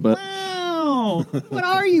 Yeah, a little bit. Wow. What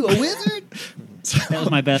are you, a wizard? That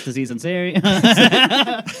was my best disease in Sari.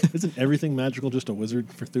 Isn't everything magical just a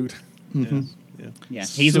wizard for Thoot? Mhm. Yeah. Yeah,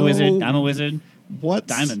 he's a So- wizard. I'm a wizard. What's,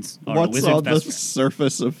 Diamonds are a what's wizard's on the best friend.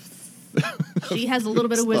 surface of... She has a little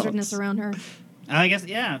bit of thoughts? wizardness around her. I guess,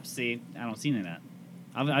 yeah, see, I don't see any of that.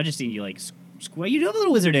 I've just seen you, like, you do have a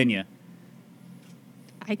little wizard in you.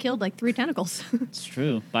 I killed like 3 tentacles. It's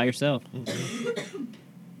true, by yourself.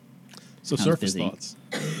 So Sounds surface busy. thoughts.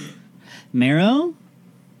 Marrow?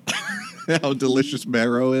 How delicious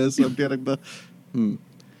marrow is. I'm getting the...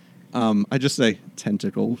 I just say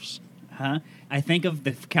tentacles. Huh? I think of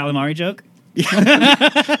the calamari joke.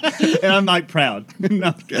 And I'm like proud. No.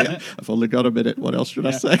 Okay, I've only got a minute. What else should I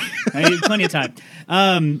Yeah. say? I need plenty of time.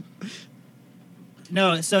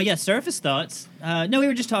 No, so yeah, surface thoughts. No, we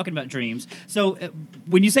were just talking about dreams. So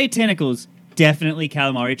when you say tentacles, definitely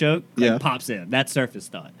calamari joke Yeah. pops in. That's surface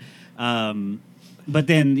thought. But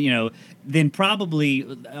then, then probably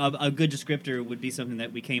a good descriptor would be something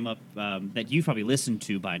that we came up, that you've probably listened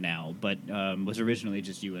to by now, but was originally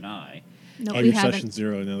just you and I. No, Oh, we your haven't. session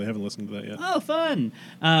 0. No, they haven't listened to that yet. Oh, fun.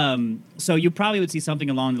 So you probably would see something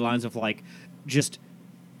along the lines of like, just,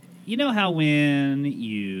 you know how when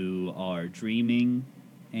you are dreaming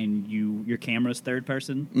and your camera's third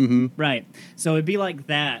person? Mm-hmm. Right. So it'd be like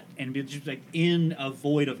that, and be just like in a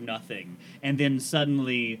void of nothing, and then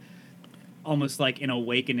suddenly almost like an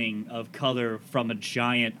awakening of color from a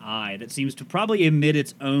giant eye that seems to probably emit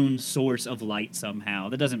its own source of light somehow.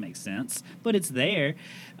 That doesn't make sense, but it's there.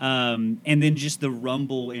 And then just the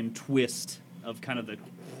rumble and twist of kind of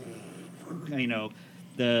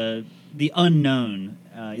the unknown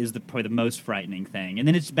is probably the most frightening thing. And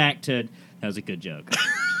then it's back to, that was a good joke.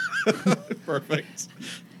 Perfect.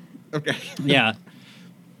 Okay. Yeah.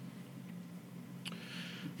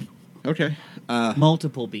 Okay.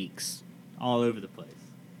 Multiple beaks all over the place.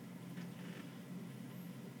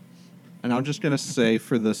 And I'm just gonna say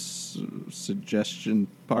for this suggestion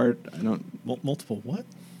part, I don't. Multiple what?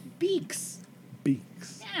 Beaks.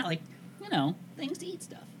 Beaks. Yeah, like, things to eat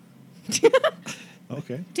stuff.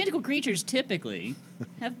 Okay. Tentacle creatures typically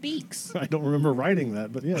have beaks. I don't remember writing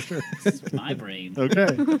that, but yeah, sure. It's my brain.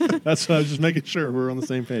 Okay. That's what I was just making sure we're on the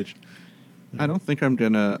same page. I don't think I'm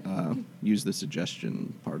gonna use the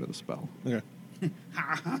suggestion part of the spell. Okay.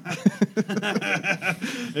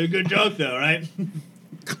 A good joke, though, right?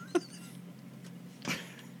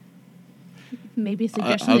 Maybe a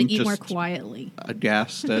suggestion I'm to eat more just- quietly.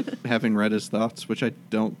 Aghast at having read his thoughts, which I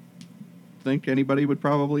don't think anybody would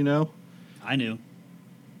probably know. I knew.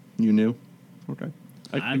 You knew? Okay.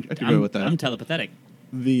 I could go with that. I'm telepathetic.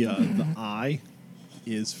 The eye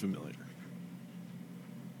is familiar.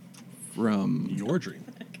 From Your dream.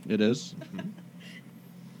 it is.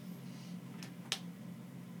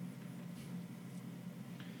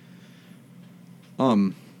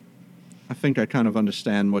 I think I kind of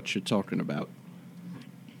understand what you're talking about.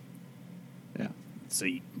 Yeah. So,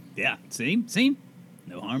 yeah, see?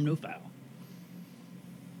 No harm, no foul.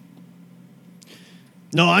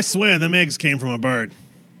 No, I swear them eggs came from a bird.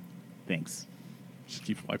 Thanks. Just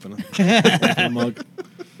keep wiping the mug.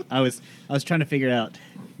 I was trying to figure out,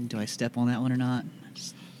 do I step on that one or not?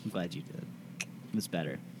 I'm glad you did. It was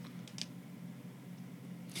better.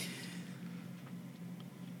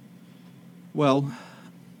 Well,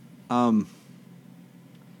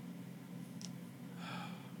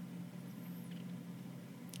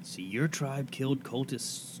 So your tribe killed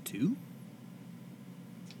cultists too?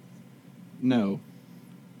 no.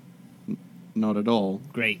 Not at all.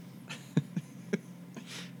 Great.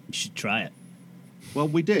 You should try it. Well,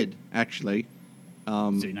 we did, actually. So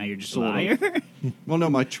now you're just a sort of. liar? Well, no,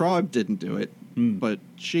 my tribe didn't do it, Hmm. but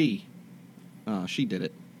she did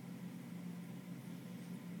it.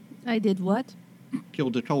 I did what?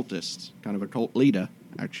 Killed a cultist, kind of a cult leader,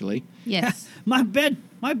 actually. Yes. My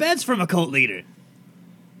bed's from a cult leader.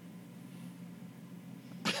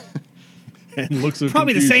 And looks of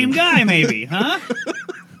Probably the same confusion. guy, maybe, huh?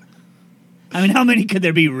 I mean, how many could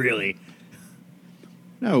there be, really?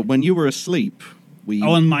 No, when you were asleep, we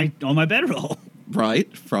Oh, on my bedroll.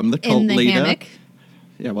 right from the cult In the leader. hammock.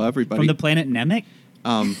 Yeah, well, everybody. From the planet Namek?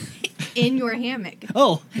 In your hammock.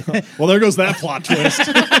 Oh, Well, there goes that plot twist.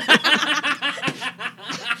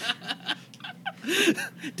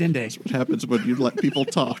 Dende. what happens when you let people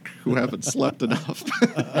talk who haven't slept enough,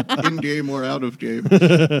 in game or out of game.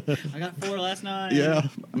 I got 4 last night. Yeah,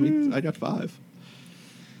 I mean, I got 5.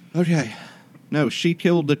 Okay. No, she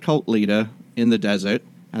killed the cult leader in the desert,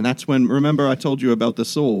 and that's when, remember I told you about the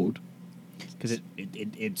sword? Because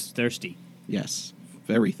it's thirsty. Yes,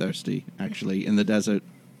 very thirsty, actually, in the desert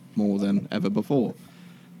more than ever before.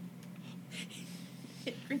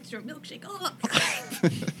 It drinks your milkshake. Oh.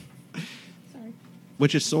 Sorry.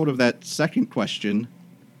 Which is sort of that second question,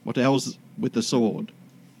 what the hell's with the sword?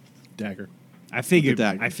 Dagger. I figured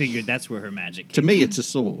dagger. that's where her magic To came me, it's a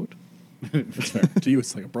sword. That's fair. To you,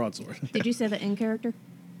 it's like a broadsword. Did you say that in character?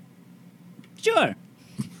 from. Sure.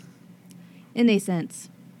 In a sense.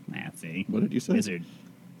 Nah, see. What did you say? Wizard.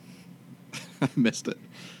 I missed it.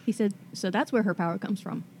 He said, so that's where her power comes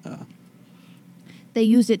from. They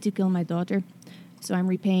used it to kill my daughter, so I'm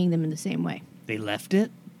repaying them in the same way. They left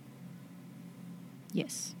it?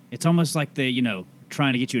 Yes. It's almost like they're,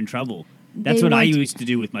 trying to get you in trouble. That's They what I weren't- used to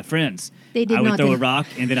do with my friends. They did I would not throw a think- rock,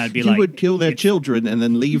 and then I'd be You like... would kill their it's- children and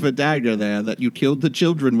then leave a dagger there that you killed the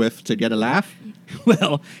children with to get a laugh?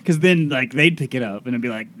 Well, because then, they'd pick it up, and I'd be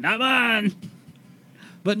like, not mine!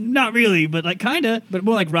 But not really, but, kind of, but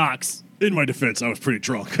more like rocks. In my defense, I was pretty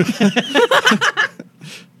drunk.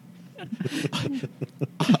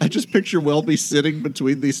 I just picture Welby sitting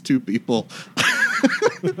between these two people,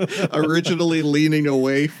 originally leaning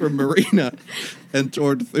away from Marina and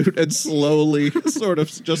toward Thute, and slowly sort of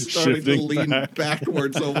just starting to Shifting lean back.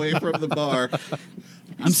 backwards away from the bar.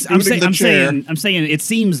 I'm Scooting the chair. saying it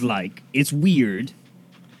seems like it's weird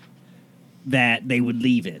that they would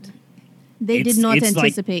leave it. They It's- did not it's like-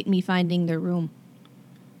 anticipate me finding their room.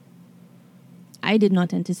 I did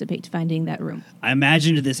not anticipate finding that room. I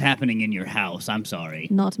imagined this happening in your house. I'm sorry.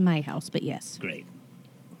 Not my house, but yes. Great.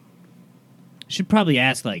 Should probably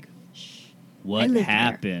ask I what live there.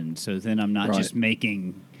 happened, so then I'm not Right. just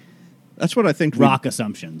making That's what I think rock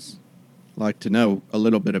assumptions. we'd like to know a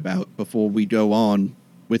little bit about before we go on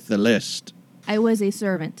with the list. I was a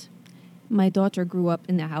servant. My daughter grew up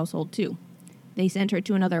in the household too. They sent her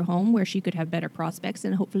to another home where she could have better prospects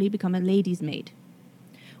and hopefully become a lady's maid.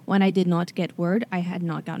 When I did not get word, I had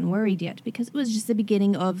not gotten worried yet because it was just the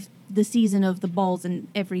beginning of the season of the balls and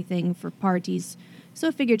everything for parties. So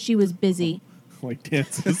I figured she was busy. Like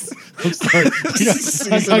dances. I'm sorry.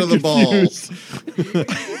 Season of the balls.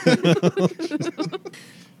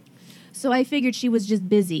 So I figured she was just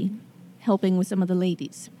busy helping with some of the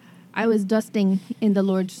ladies. I was dusting in the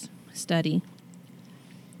Lord's study.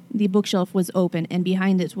 The bookshelf was open, and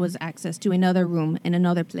behind it was access to another room and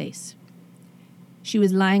another place. She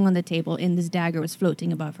was lying on the table, and this dagger was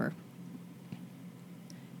floating above her.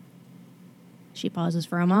 She pauses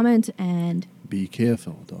for a moment, and Be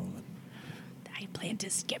careful, darling. I plan to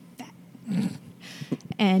skip that.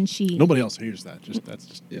 And she... Nobody else hears that. That's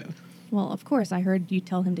just. Yeah. Well, of course, I heard you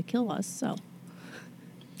tell him to kill us, so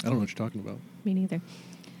I don't know what you're talking about. me neither.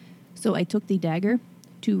 So I took the dagger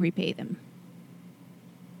to repay them.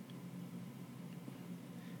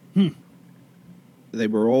 They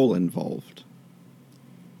were all involved.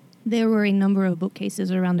 There were a number of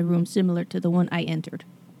bookcases around the room similar to the one I entered.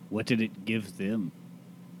 What did it give them?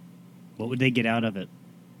 What would they get out of it?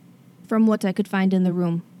 From what I could find in the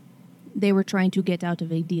room, they were trying to get out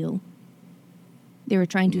of a deal. They were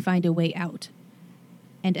trying to find a way out.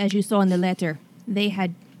 And as you saw in the letter, they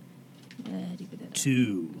had...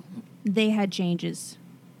 They had changes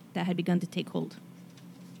that had begun to take hold.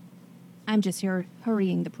 I'm just here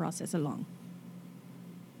hurrying the process along.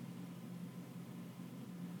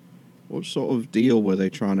 What sort of deal were they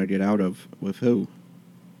trying to get out of? With who?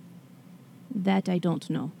 That I don't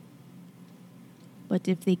know. But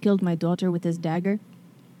if they killed my daughter with his dagger,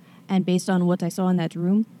 and based on what I saw in that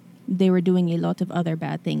room, they were doing a lot of other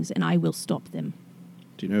bad things, and I will stop them.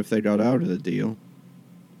 Do you know if they got out of the deal?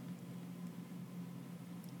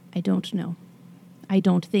 I don't know. I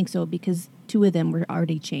don't think so, because 2 of them were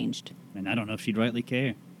already changed. And I don't know if she'd rightly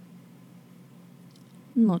care.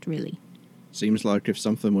 Not really. Seems like if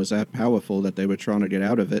something was that powerful that they were trying to get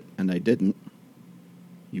out of it, and they didn't,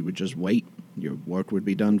 you would just wait. Your work would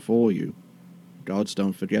be done for you. Gods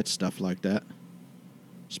don't forget stuff like that.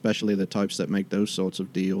 Especially the types that make those sorts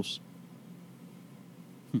of deals.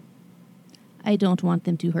 I don't want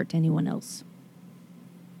them to hurt anyone else.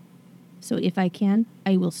 So if I can,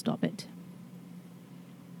 I will stop it.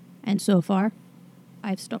 And so far,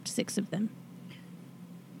 I've stopped 6 of them.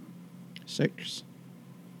 6.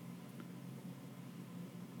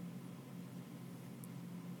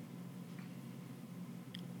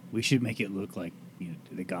 We should make it look like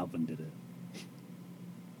the goblin did it.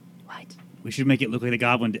 What? We should make it look like the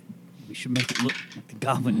goblin did. We should make it look like the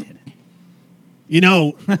goblin did it. You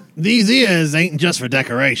know, these ears ain't just for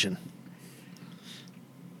decoration.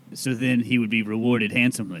 So then he would be rewarded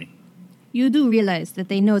handsomely. You do realize that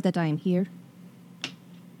they know that I am here.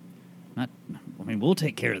 I mean, we'll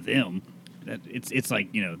take care of them. It's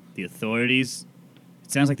like, the authorities.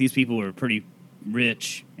 It sounds like these people are pretty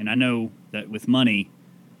rich, and I know that with money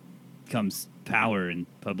comes power and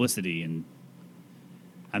publicity, and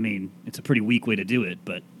I mean, it's a pretty weak way to do it,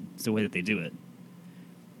 but it's the way that they do it.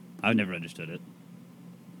 I've never understood it.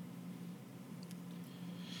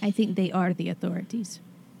 I think they are the authorities.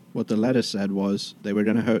 What the letter said was they were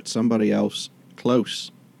going to hurt somebody else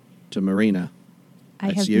close to Marina. I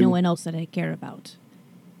That's have you? no one else that I care about.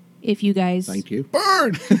 If you guys... Thank you.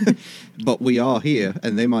 Burn! But we are here,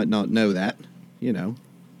 and they might not know that,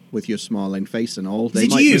 with your smiling face and all. They it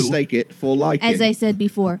might you? mistake it for liking. As I said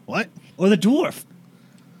before, What? Or the dwarf.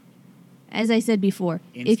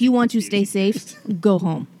 If you want to stay safe, go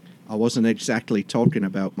home. I wasn't exactly talking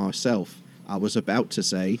about myself. I was about to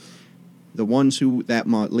say the ones who that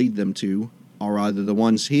might lead them to are either the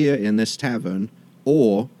ones here in this tavern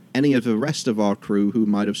or any of the rest of our crew who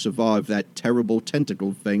might have survived that terrible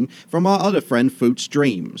tentacle thing from our other friend Foot's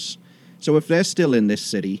dreams. So if they're still in this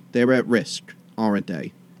city, they're at risk, aren't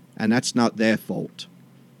they? And that's not their fault.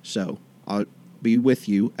 So I'll be with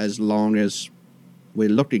you as long as we're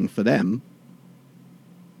looking for them,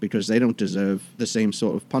 because they don't deserve the same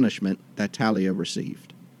sort of punishment that Talia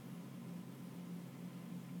received.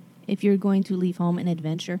 If you're going to leave home and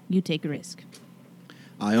adventure, you take a risk.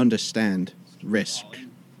 I understand risk.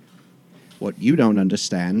 What you don't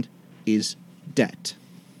understand is debt.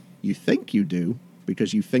 You think you do,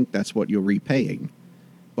 because you think that's what you're repaying.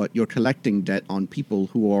 But you're collecting debt on people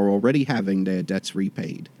who are already having their debts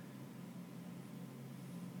repaid.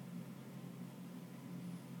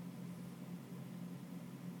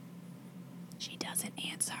 She doesn't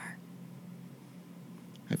answer.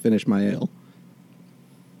 I finished my ale.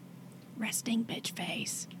 Resting bitch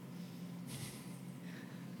face.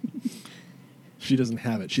 She doesn't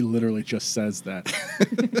have it. She literally just says that.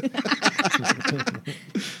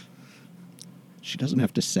 She doesn't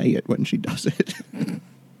have to say it when she does it.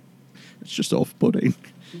 It's just off-putting.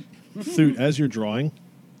 Thute, as you're drawing,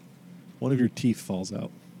 one of your teeth falls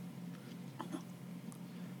out.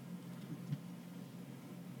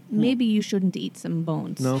 Maybe you shouldn't eat some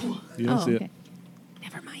bones. No, you don't see it.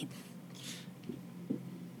 Never mind.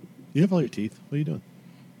 You have all your teeth. What are you doing?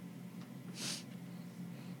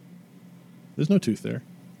 There's no tooth there.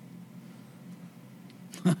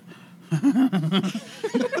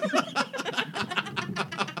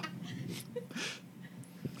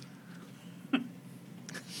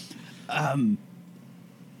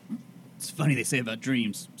 It's funny they say about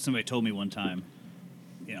dreams. Somebody told me one time,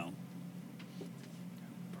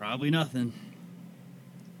 probably nothing.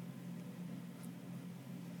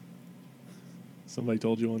 Somebody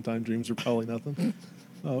told you one time dreams were probably nothing.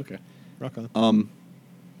 Oh, okay. Rock on.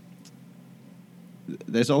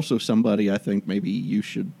 There's also somebody I think maybe you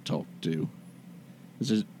should talk to.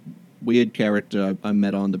 There's a weird character I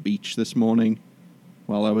met on the beach this morning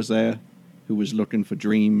while I was there who was looking for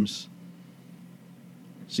dreams.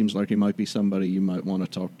 Seems like he might be somebody you might want to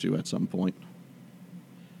talk to at some point.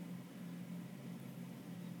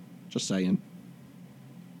 Just saying.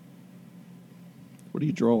 What are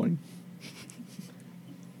you drawing?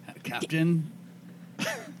 Captain,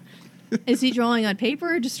 Is he drawing on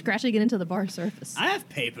paper or just scratching it into the bar surface? I have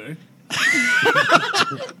paper.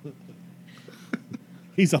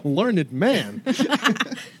 He's a learned man.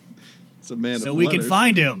 It's a man So of we can letters.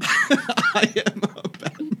 find him. I am a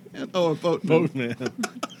Batman. Oh, a boatman. Boatman.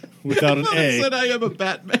 Without an I A. said I am a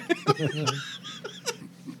Batman.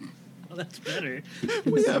 Oh, that's better.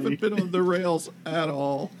 We haven't been on the rails at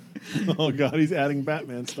all. Oh, God, he's adding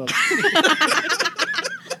Batman stuff.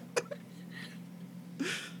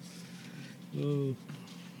 Oh.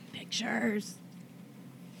 Pictures.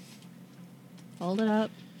 Hold it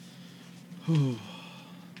up.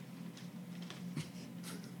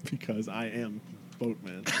 Because I am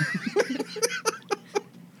Boatman.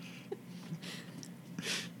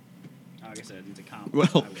 I guess it's a combo.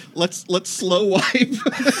 Well, let's slow wipe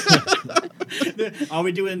Are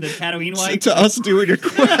we doing the Tatooine wipe? to us doing a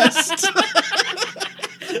quest.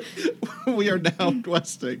 We are now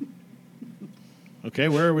questing. Okay,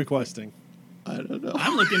 where are we questing? I don't know.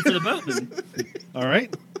 I'm looking for the boatman. All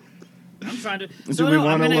right. I'm trying to. Do So we no, I'm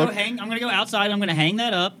wanna gonna look- go hang. I'm gonna go outside. I'm gonna hang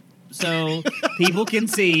that up so people can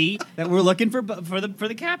see that we're looking for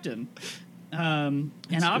the captain. And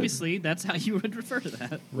That's obviously, that's how you would refer to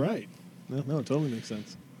that. Right. No, it totally makes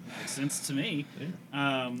sense. Makes sense to me.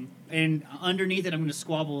 Yeah. And underneath it, I'm going to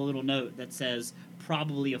squabble a little note that says,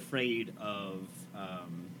 "Probably afraid of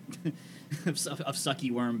of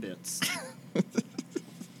sucky worm bits."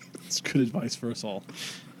 It's good advice for us all.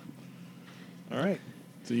 All right.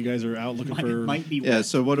 So you guys are out looking for... might be. Yeah. wet.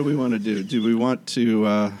 So what do we want to do? Do we want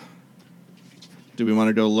to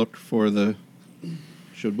go look for the?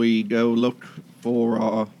 Should we go look for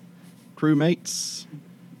our crewmates?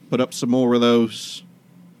 Put up some more of those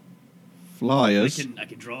flyers. I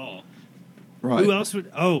can draw. Right. Who else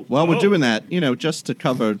would? Oh, While we're oh. doing that, just to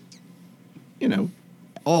cover,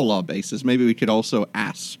 all our bases, maybe we could also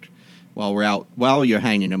ask while you're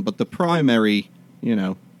hanging them. But the primary,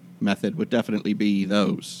 method would definitely be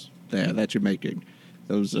those there that you're making.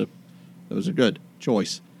 Those are good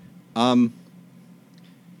choice.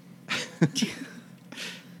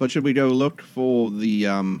 But should we go look for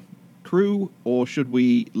the crew, or should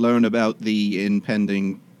we learn about the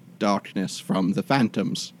impending darkness from the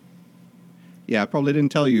phantoms? Yeah, I probably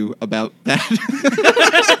didn't tell you about that.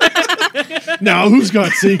 Now, who's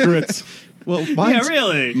got secrets? Well, mine's,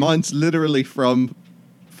 really? mine's literally from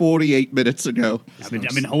 48 minutes ago. I've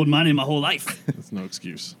been holding mine in my whole life. That's no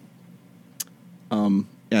excuse.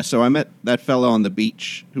 Yeah, so I met that fella on the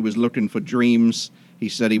beach who was looking for dreams. He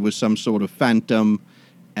said he was some sort of phantom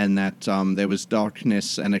and that there was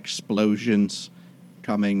darkness and explosions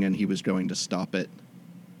coming and he was going to stop it.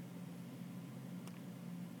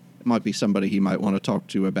 It might be somebody he might want to talk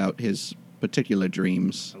to about his particular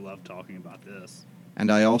dreams. I love talking about this. And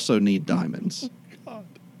I also need diamonds God.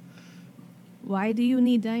 Why do you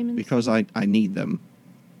need diamonds? because I need them.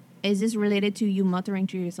 Is this related to you muttering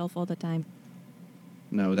to yourself all the time?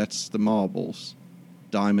 No, that's the marbles.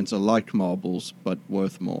 Diamonds are like marbles, but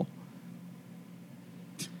worth more.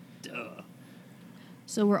 Duh.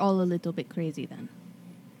 So we're all a little bit crazy then.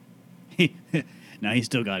 Now he's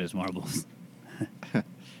still got his marbles.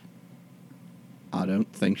 I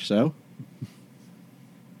don't think so.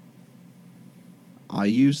 I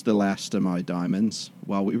used the last of my diamonds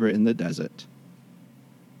while we were in the desert,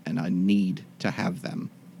 and I need to have them.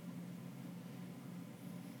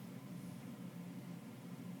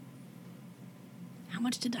 How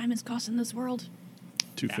much do diamonds cost in this world?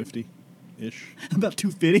 250-ish. About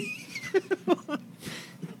 250.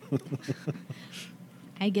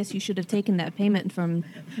 I guess you should have taken that payment from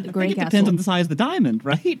the Grey It Castle. depends on the size of the diamond,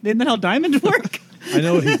 right? Isn't that how diamonds work? I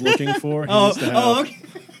know what he's looking for. He needs to have, okay.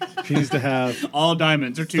 He needs to have... All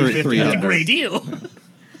diamonds are 250. That's a 300. great deal.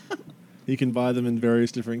 He can buy them in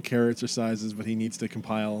various different carats or sizes, but he needs to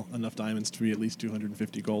compile enough diamonds to be at least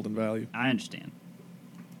 250 gold in value. I understand.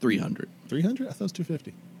 300. 300? I thought it was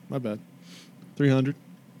 250. My bad. 300.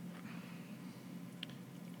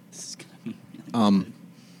 This is gonna be really Um,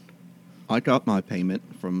 I got my payment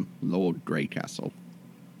from Lord Greycastle.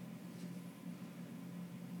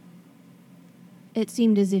 It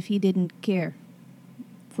seemed as if he didn't care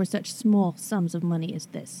for such small sums of money as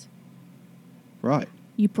this. Right.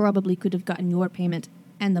 You probably could have gotten your payment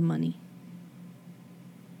and the money.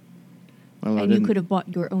 Well, I And you didn't. could have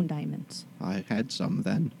bought your own diamonds. I had some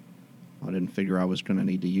then. I didn't figure I was going to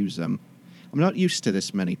need to use them. I'm not used to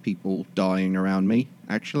this many people dying around me,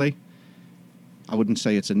 actually. I wouldn't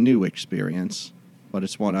say it's a new experience, but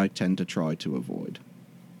it's one I tend to try to avoid.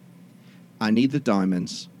 I need the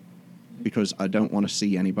diamonds because I don't want to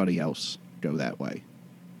see anybody else go that way.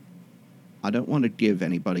 I don't want to give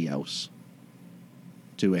anybody else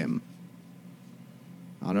to him.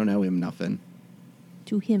 I don't know him nothing.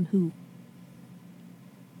 To him who?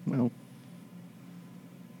 Well,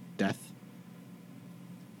 death.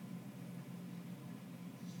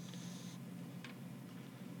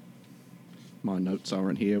 My notes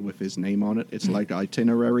aren't here with his name on it. It's like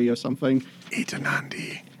itinerary or something.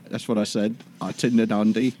 Itanandi. That's what I said.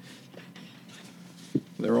 Itinerandi.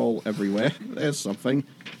 They're all everywhere. There's something.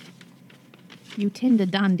 You tend to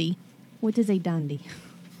dandy. What is a dandy?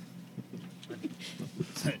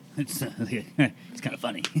 It's kind of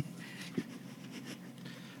funny.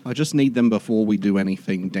 I just need them before we do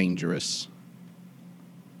anything dangerous.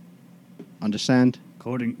 Understand?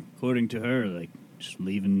 According to her, like just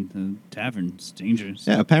leaving the tavern's dangerous.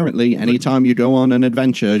 Yeah, apparently, anytime you go on an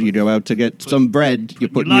adventure, you go out to get some bread, you're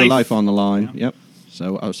put putting your your life. life on the line. Yeah. Yep.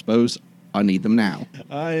 So I suppose I need them now.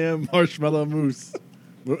 I am Marshmallow Moose.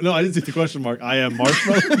 No, I didn't see the question mark. I am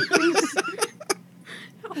Marshmallow Moose.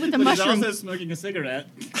 With the But he's mushroom also smoking a cigarette.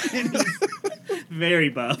 And he's very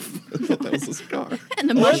buff. That was a scar. and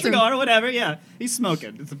the Or a mushroom. cigar, whatever. Yeah, he's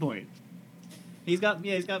smoking. That's the point. He's got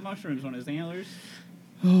mushrooms on his antlers.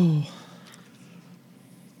 Oh.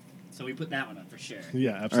 So we put that one up for sure.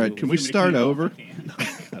 Yeah, All absolutely. right, can we Somebody start clean it over? off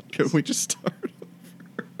if we can. Can we just start?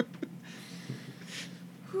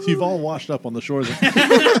 So you've all washed up on the shores of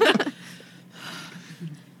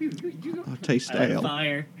I'll taste I like ale.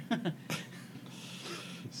 fire.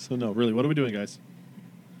 So no, really, what are we doing, guys?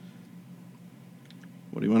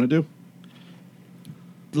 What do you want to do?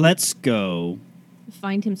 Let's go.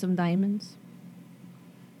 Find him some diamonds.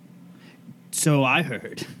 So I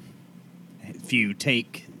heard, if you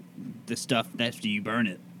take the stuff after you burn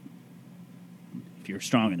it, if you're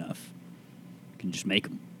strong enough, you can just make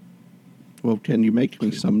them. Well, can you make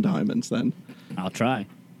me some diamonds then? I'll try.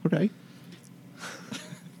 Okay.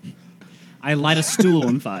 I light a stool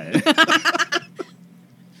on fire.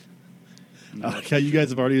 Okay, you guys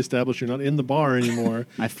have already established you're not in the bar anymore.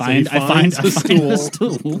 I So find he I find finds a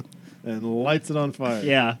stool. and lights it on fire.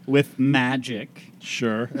 Yeah, with magic.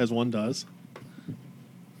 Sure, as one does.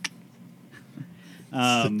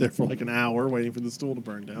 Sit there for like an hour waiting for the stool to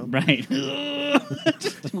burn down. Right.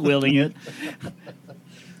 Just willing it.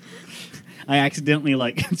 I accidentally,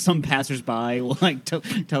 like, some passersby will, like,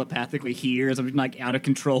 telepathically hear as I'm, like, out of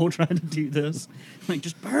control trying to do this. Like,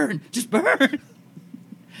 just burn! Just burn!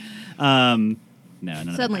 No, none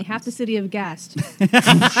of Suddenly, that half the happens. city of gassed.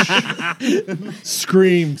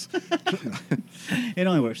 Screams. It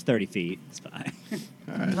only works 30 feet. It's fine.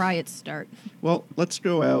 All right. Riots start. Well, let's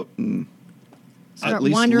go out and Start at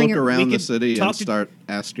least wandering look ar- around We the could city talk and to- start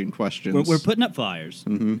asking questions. We're putting up fires.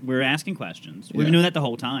 Mhm. We're asking questions. We've Yeah. been doing that the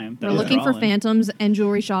whole time. We're That was looking for drawing. phantoms and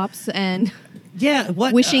jewelry shops and Yeah,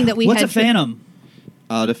 what? Wishing that we what's had a phantom?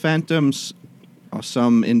 The phantoms are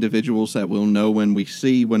some individuals that we'll know when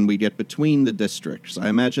we get between the districts. I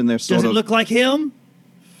imagine they're sort Does it of look like him?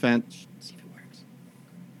 fan- See if it works.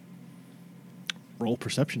 Roll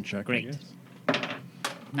perception check. I Great. guess.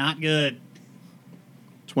 Not good.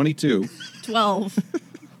 22. 12.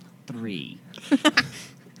 3.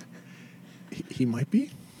 He might be.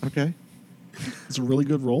 Okay. It's a really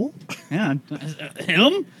good roll. Yeah,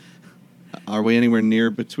 him? Are we anywhere near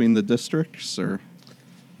between the districts, or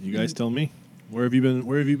You guys tell me. Where have you been?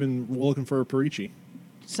 Where have you been looking for a Perici?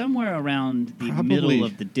 Somewhere around the Probably- middle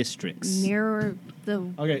of the districts. Near the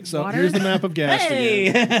Okay, so water? here's the map of Gast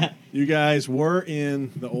again. Hey! You guys were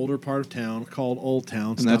in the older part of town called Old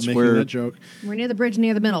Town. Stop that's making where- that joke. We're near the bridge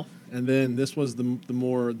near the middle. And then this was the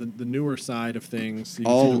newer side of things. You can see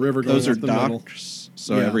all the river going those are up the middle. docks?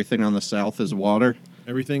 So Yeah. everything on the south is water.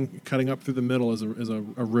 Everything cutting up through the middle is a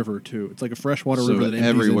river too. It's like a freshwater So river that empties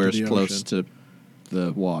everywhere's into the close ocean. to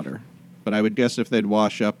the water. But I would guess if they'd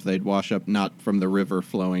wash up not from the river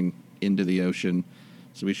flowing into the ocean.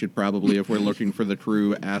 So we should probably, if we're looking for the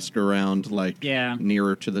crew, ask around Yeah.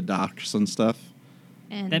 nearer to the docks and stuff.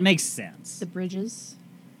 And That makes sense. the bridges.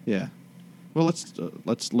 Yeah. Well,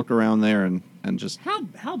 let's look around there and just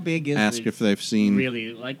How big is ask it? if they've seen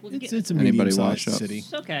Really, like It's a Anybody medium-sized wash up? city.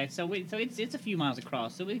 It's okay. So it's a few miles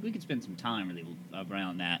across. So we could spend some time really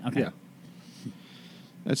around that. Okay. Yeah.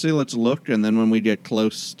 I'd say let's look, and then when we get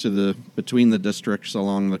close to between the districts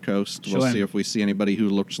along the coast, we'll Sure. see if we see anybody who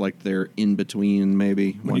looks like they're in between,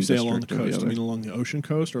 maybe. When one you say along the district or coast, you other. mean along the ocean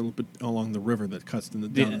coast or along the river that cuts down the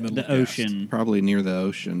middle of The Gast? ocean. Probably near the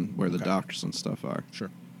ocean where the Okay. docks and stuff are.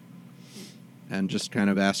 Sure. And just kind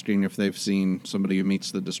of asking if they've seen somebody who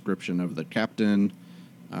meets the description of the captain,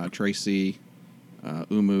 Tracy,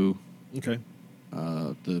 Umu, Okay.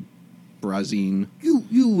 the Brazine.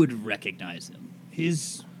 You would recognize him.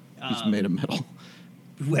 He's He's made of metal.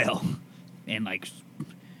 well, and like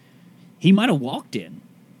he might have walked in.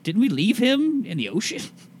 Didn't we leave him in the ocean?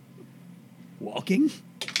 Walking?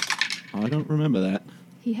 I don't remember that.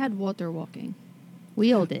 He had water walking.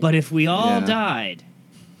 We all did. But if we all Yeah. died,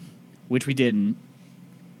 which we didn't,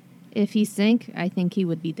 if he sank, I think he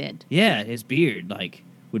would be dead. yeah, his beard like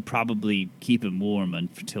would probably keep him warm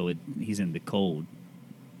until he's in the cold.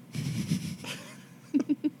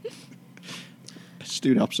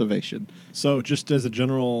 Astute observation. So, just as a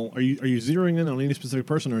general, are you zeroing in on any specific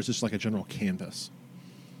person, or is this like a general canvas?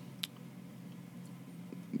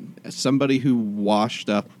 As somebody who washed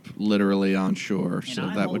up literally on shore, so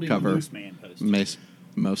I'm that would holding a cover Moose Man poster.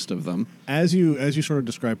 most of them. As you sort of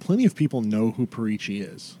describe, plenty of people know who Perici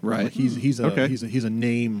is. Right. Like he's Okay. a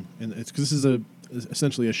name, and it's because this is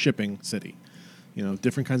essentially a shipping city. You know,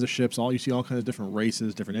 different kinds of ships. You see all kinds of different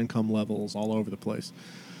races, different income levels, all over the place.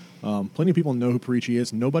 Plenty of people know who Perici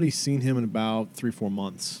is. Nobody's seen him in about 3-4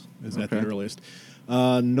 months. Is at the Okay. earliest.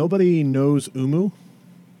 Nobody knows Umu,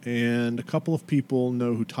 and a couple of people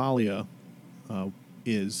know who Talia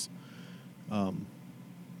is,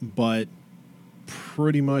 but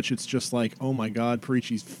pretty much it's just like, oh my God,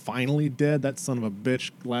 Perici's finally dead. That son of a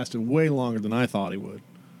bitch lasted way longer than I thought he would.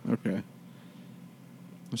 Okay.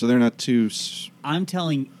 So they're not too. I'm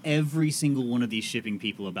telling every single one of these shipping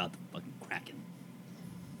people about the fucking Kraken.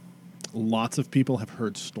 Lots of people have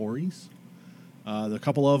heard stories. A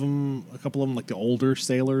couple of them, like the older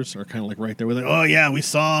sailors, are kind of like right there with it. Oh yeah, we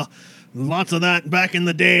saw lots of that back in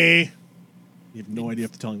the day. You have no idea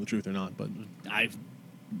if they're telling the truth or not, but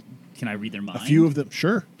Can I read their mind? a few of them,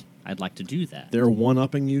 sure, I'd like to do that. they're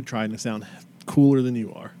one-upping you, trying to sound cooler than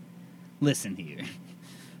you are. Listen here.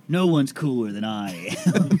 No one's cooler than I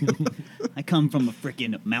am. I come from a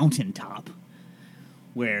frickin' mountaintop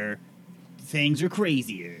where things are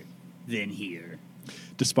crazier than here.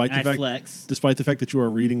 Despite I the fact, flex. despite the fact that you are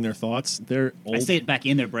reading their thoughts, they're old. I say it back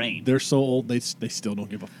in their brain. They're so old they still don't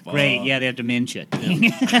give a fuck. Great, yeah, they have dementia.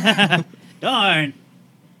 Darn.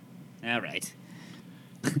 All right.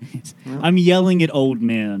 I'm yelling at old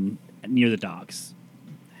men near the docks.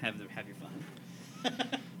 Have your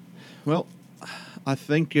fun. Well, I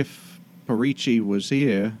think if Perici was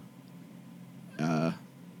here,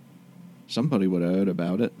 somebody would have heard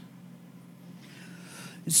about it.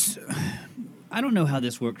 So, I don't know how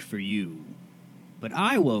this worked for you, but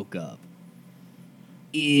I woke up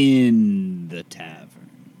in the tavern.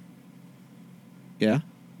 Yeah.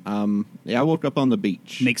 Yeah, I woke up on the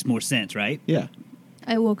beach. Makes more sense, right? Yeah.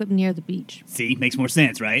 I woke up near the beach. See, makes more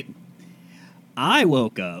sense, right? I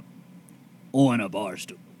woke up on a bar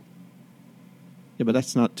stool. Yeah, but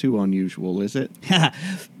that's not too unusual, is it?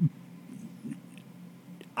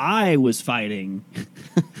 I was fighting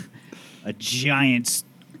a giant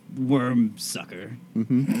worm sucker,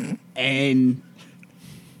 Mm-hmm. and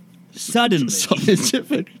suddenly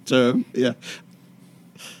Scientific term. Yeah.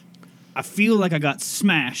 I feel like I got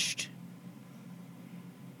smashed,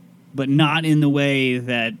 but not in the way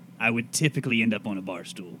that I would typically end up on a bar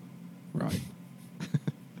stool. Right.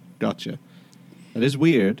 Gotcha. That is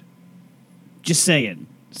weird. Just saying.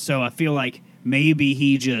 So I feel like maybe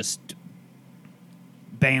he just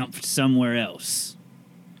bamfed somewhere else.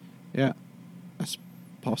 Yeah. That's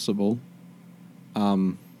possible.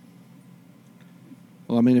 Well,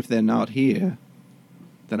 I mean, if they're not here,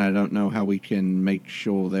 then I don't know how we can make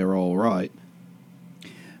sure they're all right.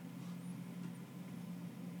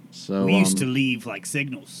 So We used to leave like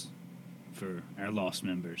signals for our lost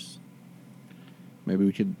members. maybe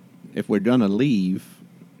we could, if we're gonna leave,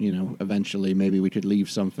 you know, eventually, maybe we could leave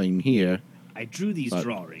something here. I drew these But-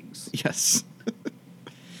 drawings. Yes.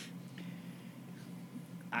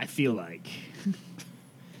 I feel like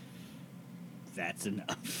that's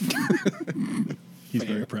enough. He's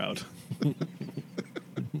very proud.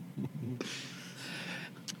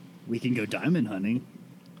 We can go diamond hunting.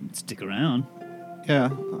 Stick around. Yeah,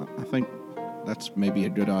 I think that's maybe a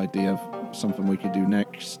good idea of something we could do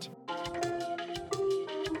next.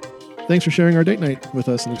 Thanks for sharing our date night with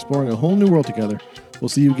us and exploring a whole new world together. We'll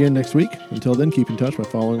see you again next week. Until then, keep in touch by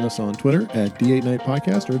following us on Twitter at D8Night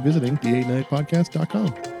Podcast or visiting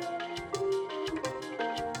D8NightPodcast.com.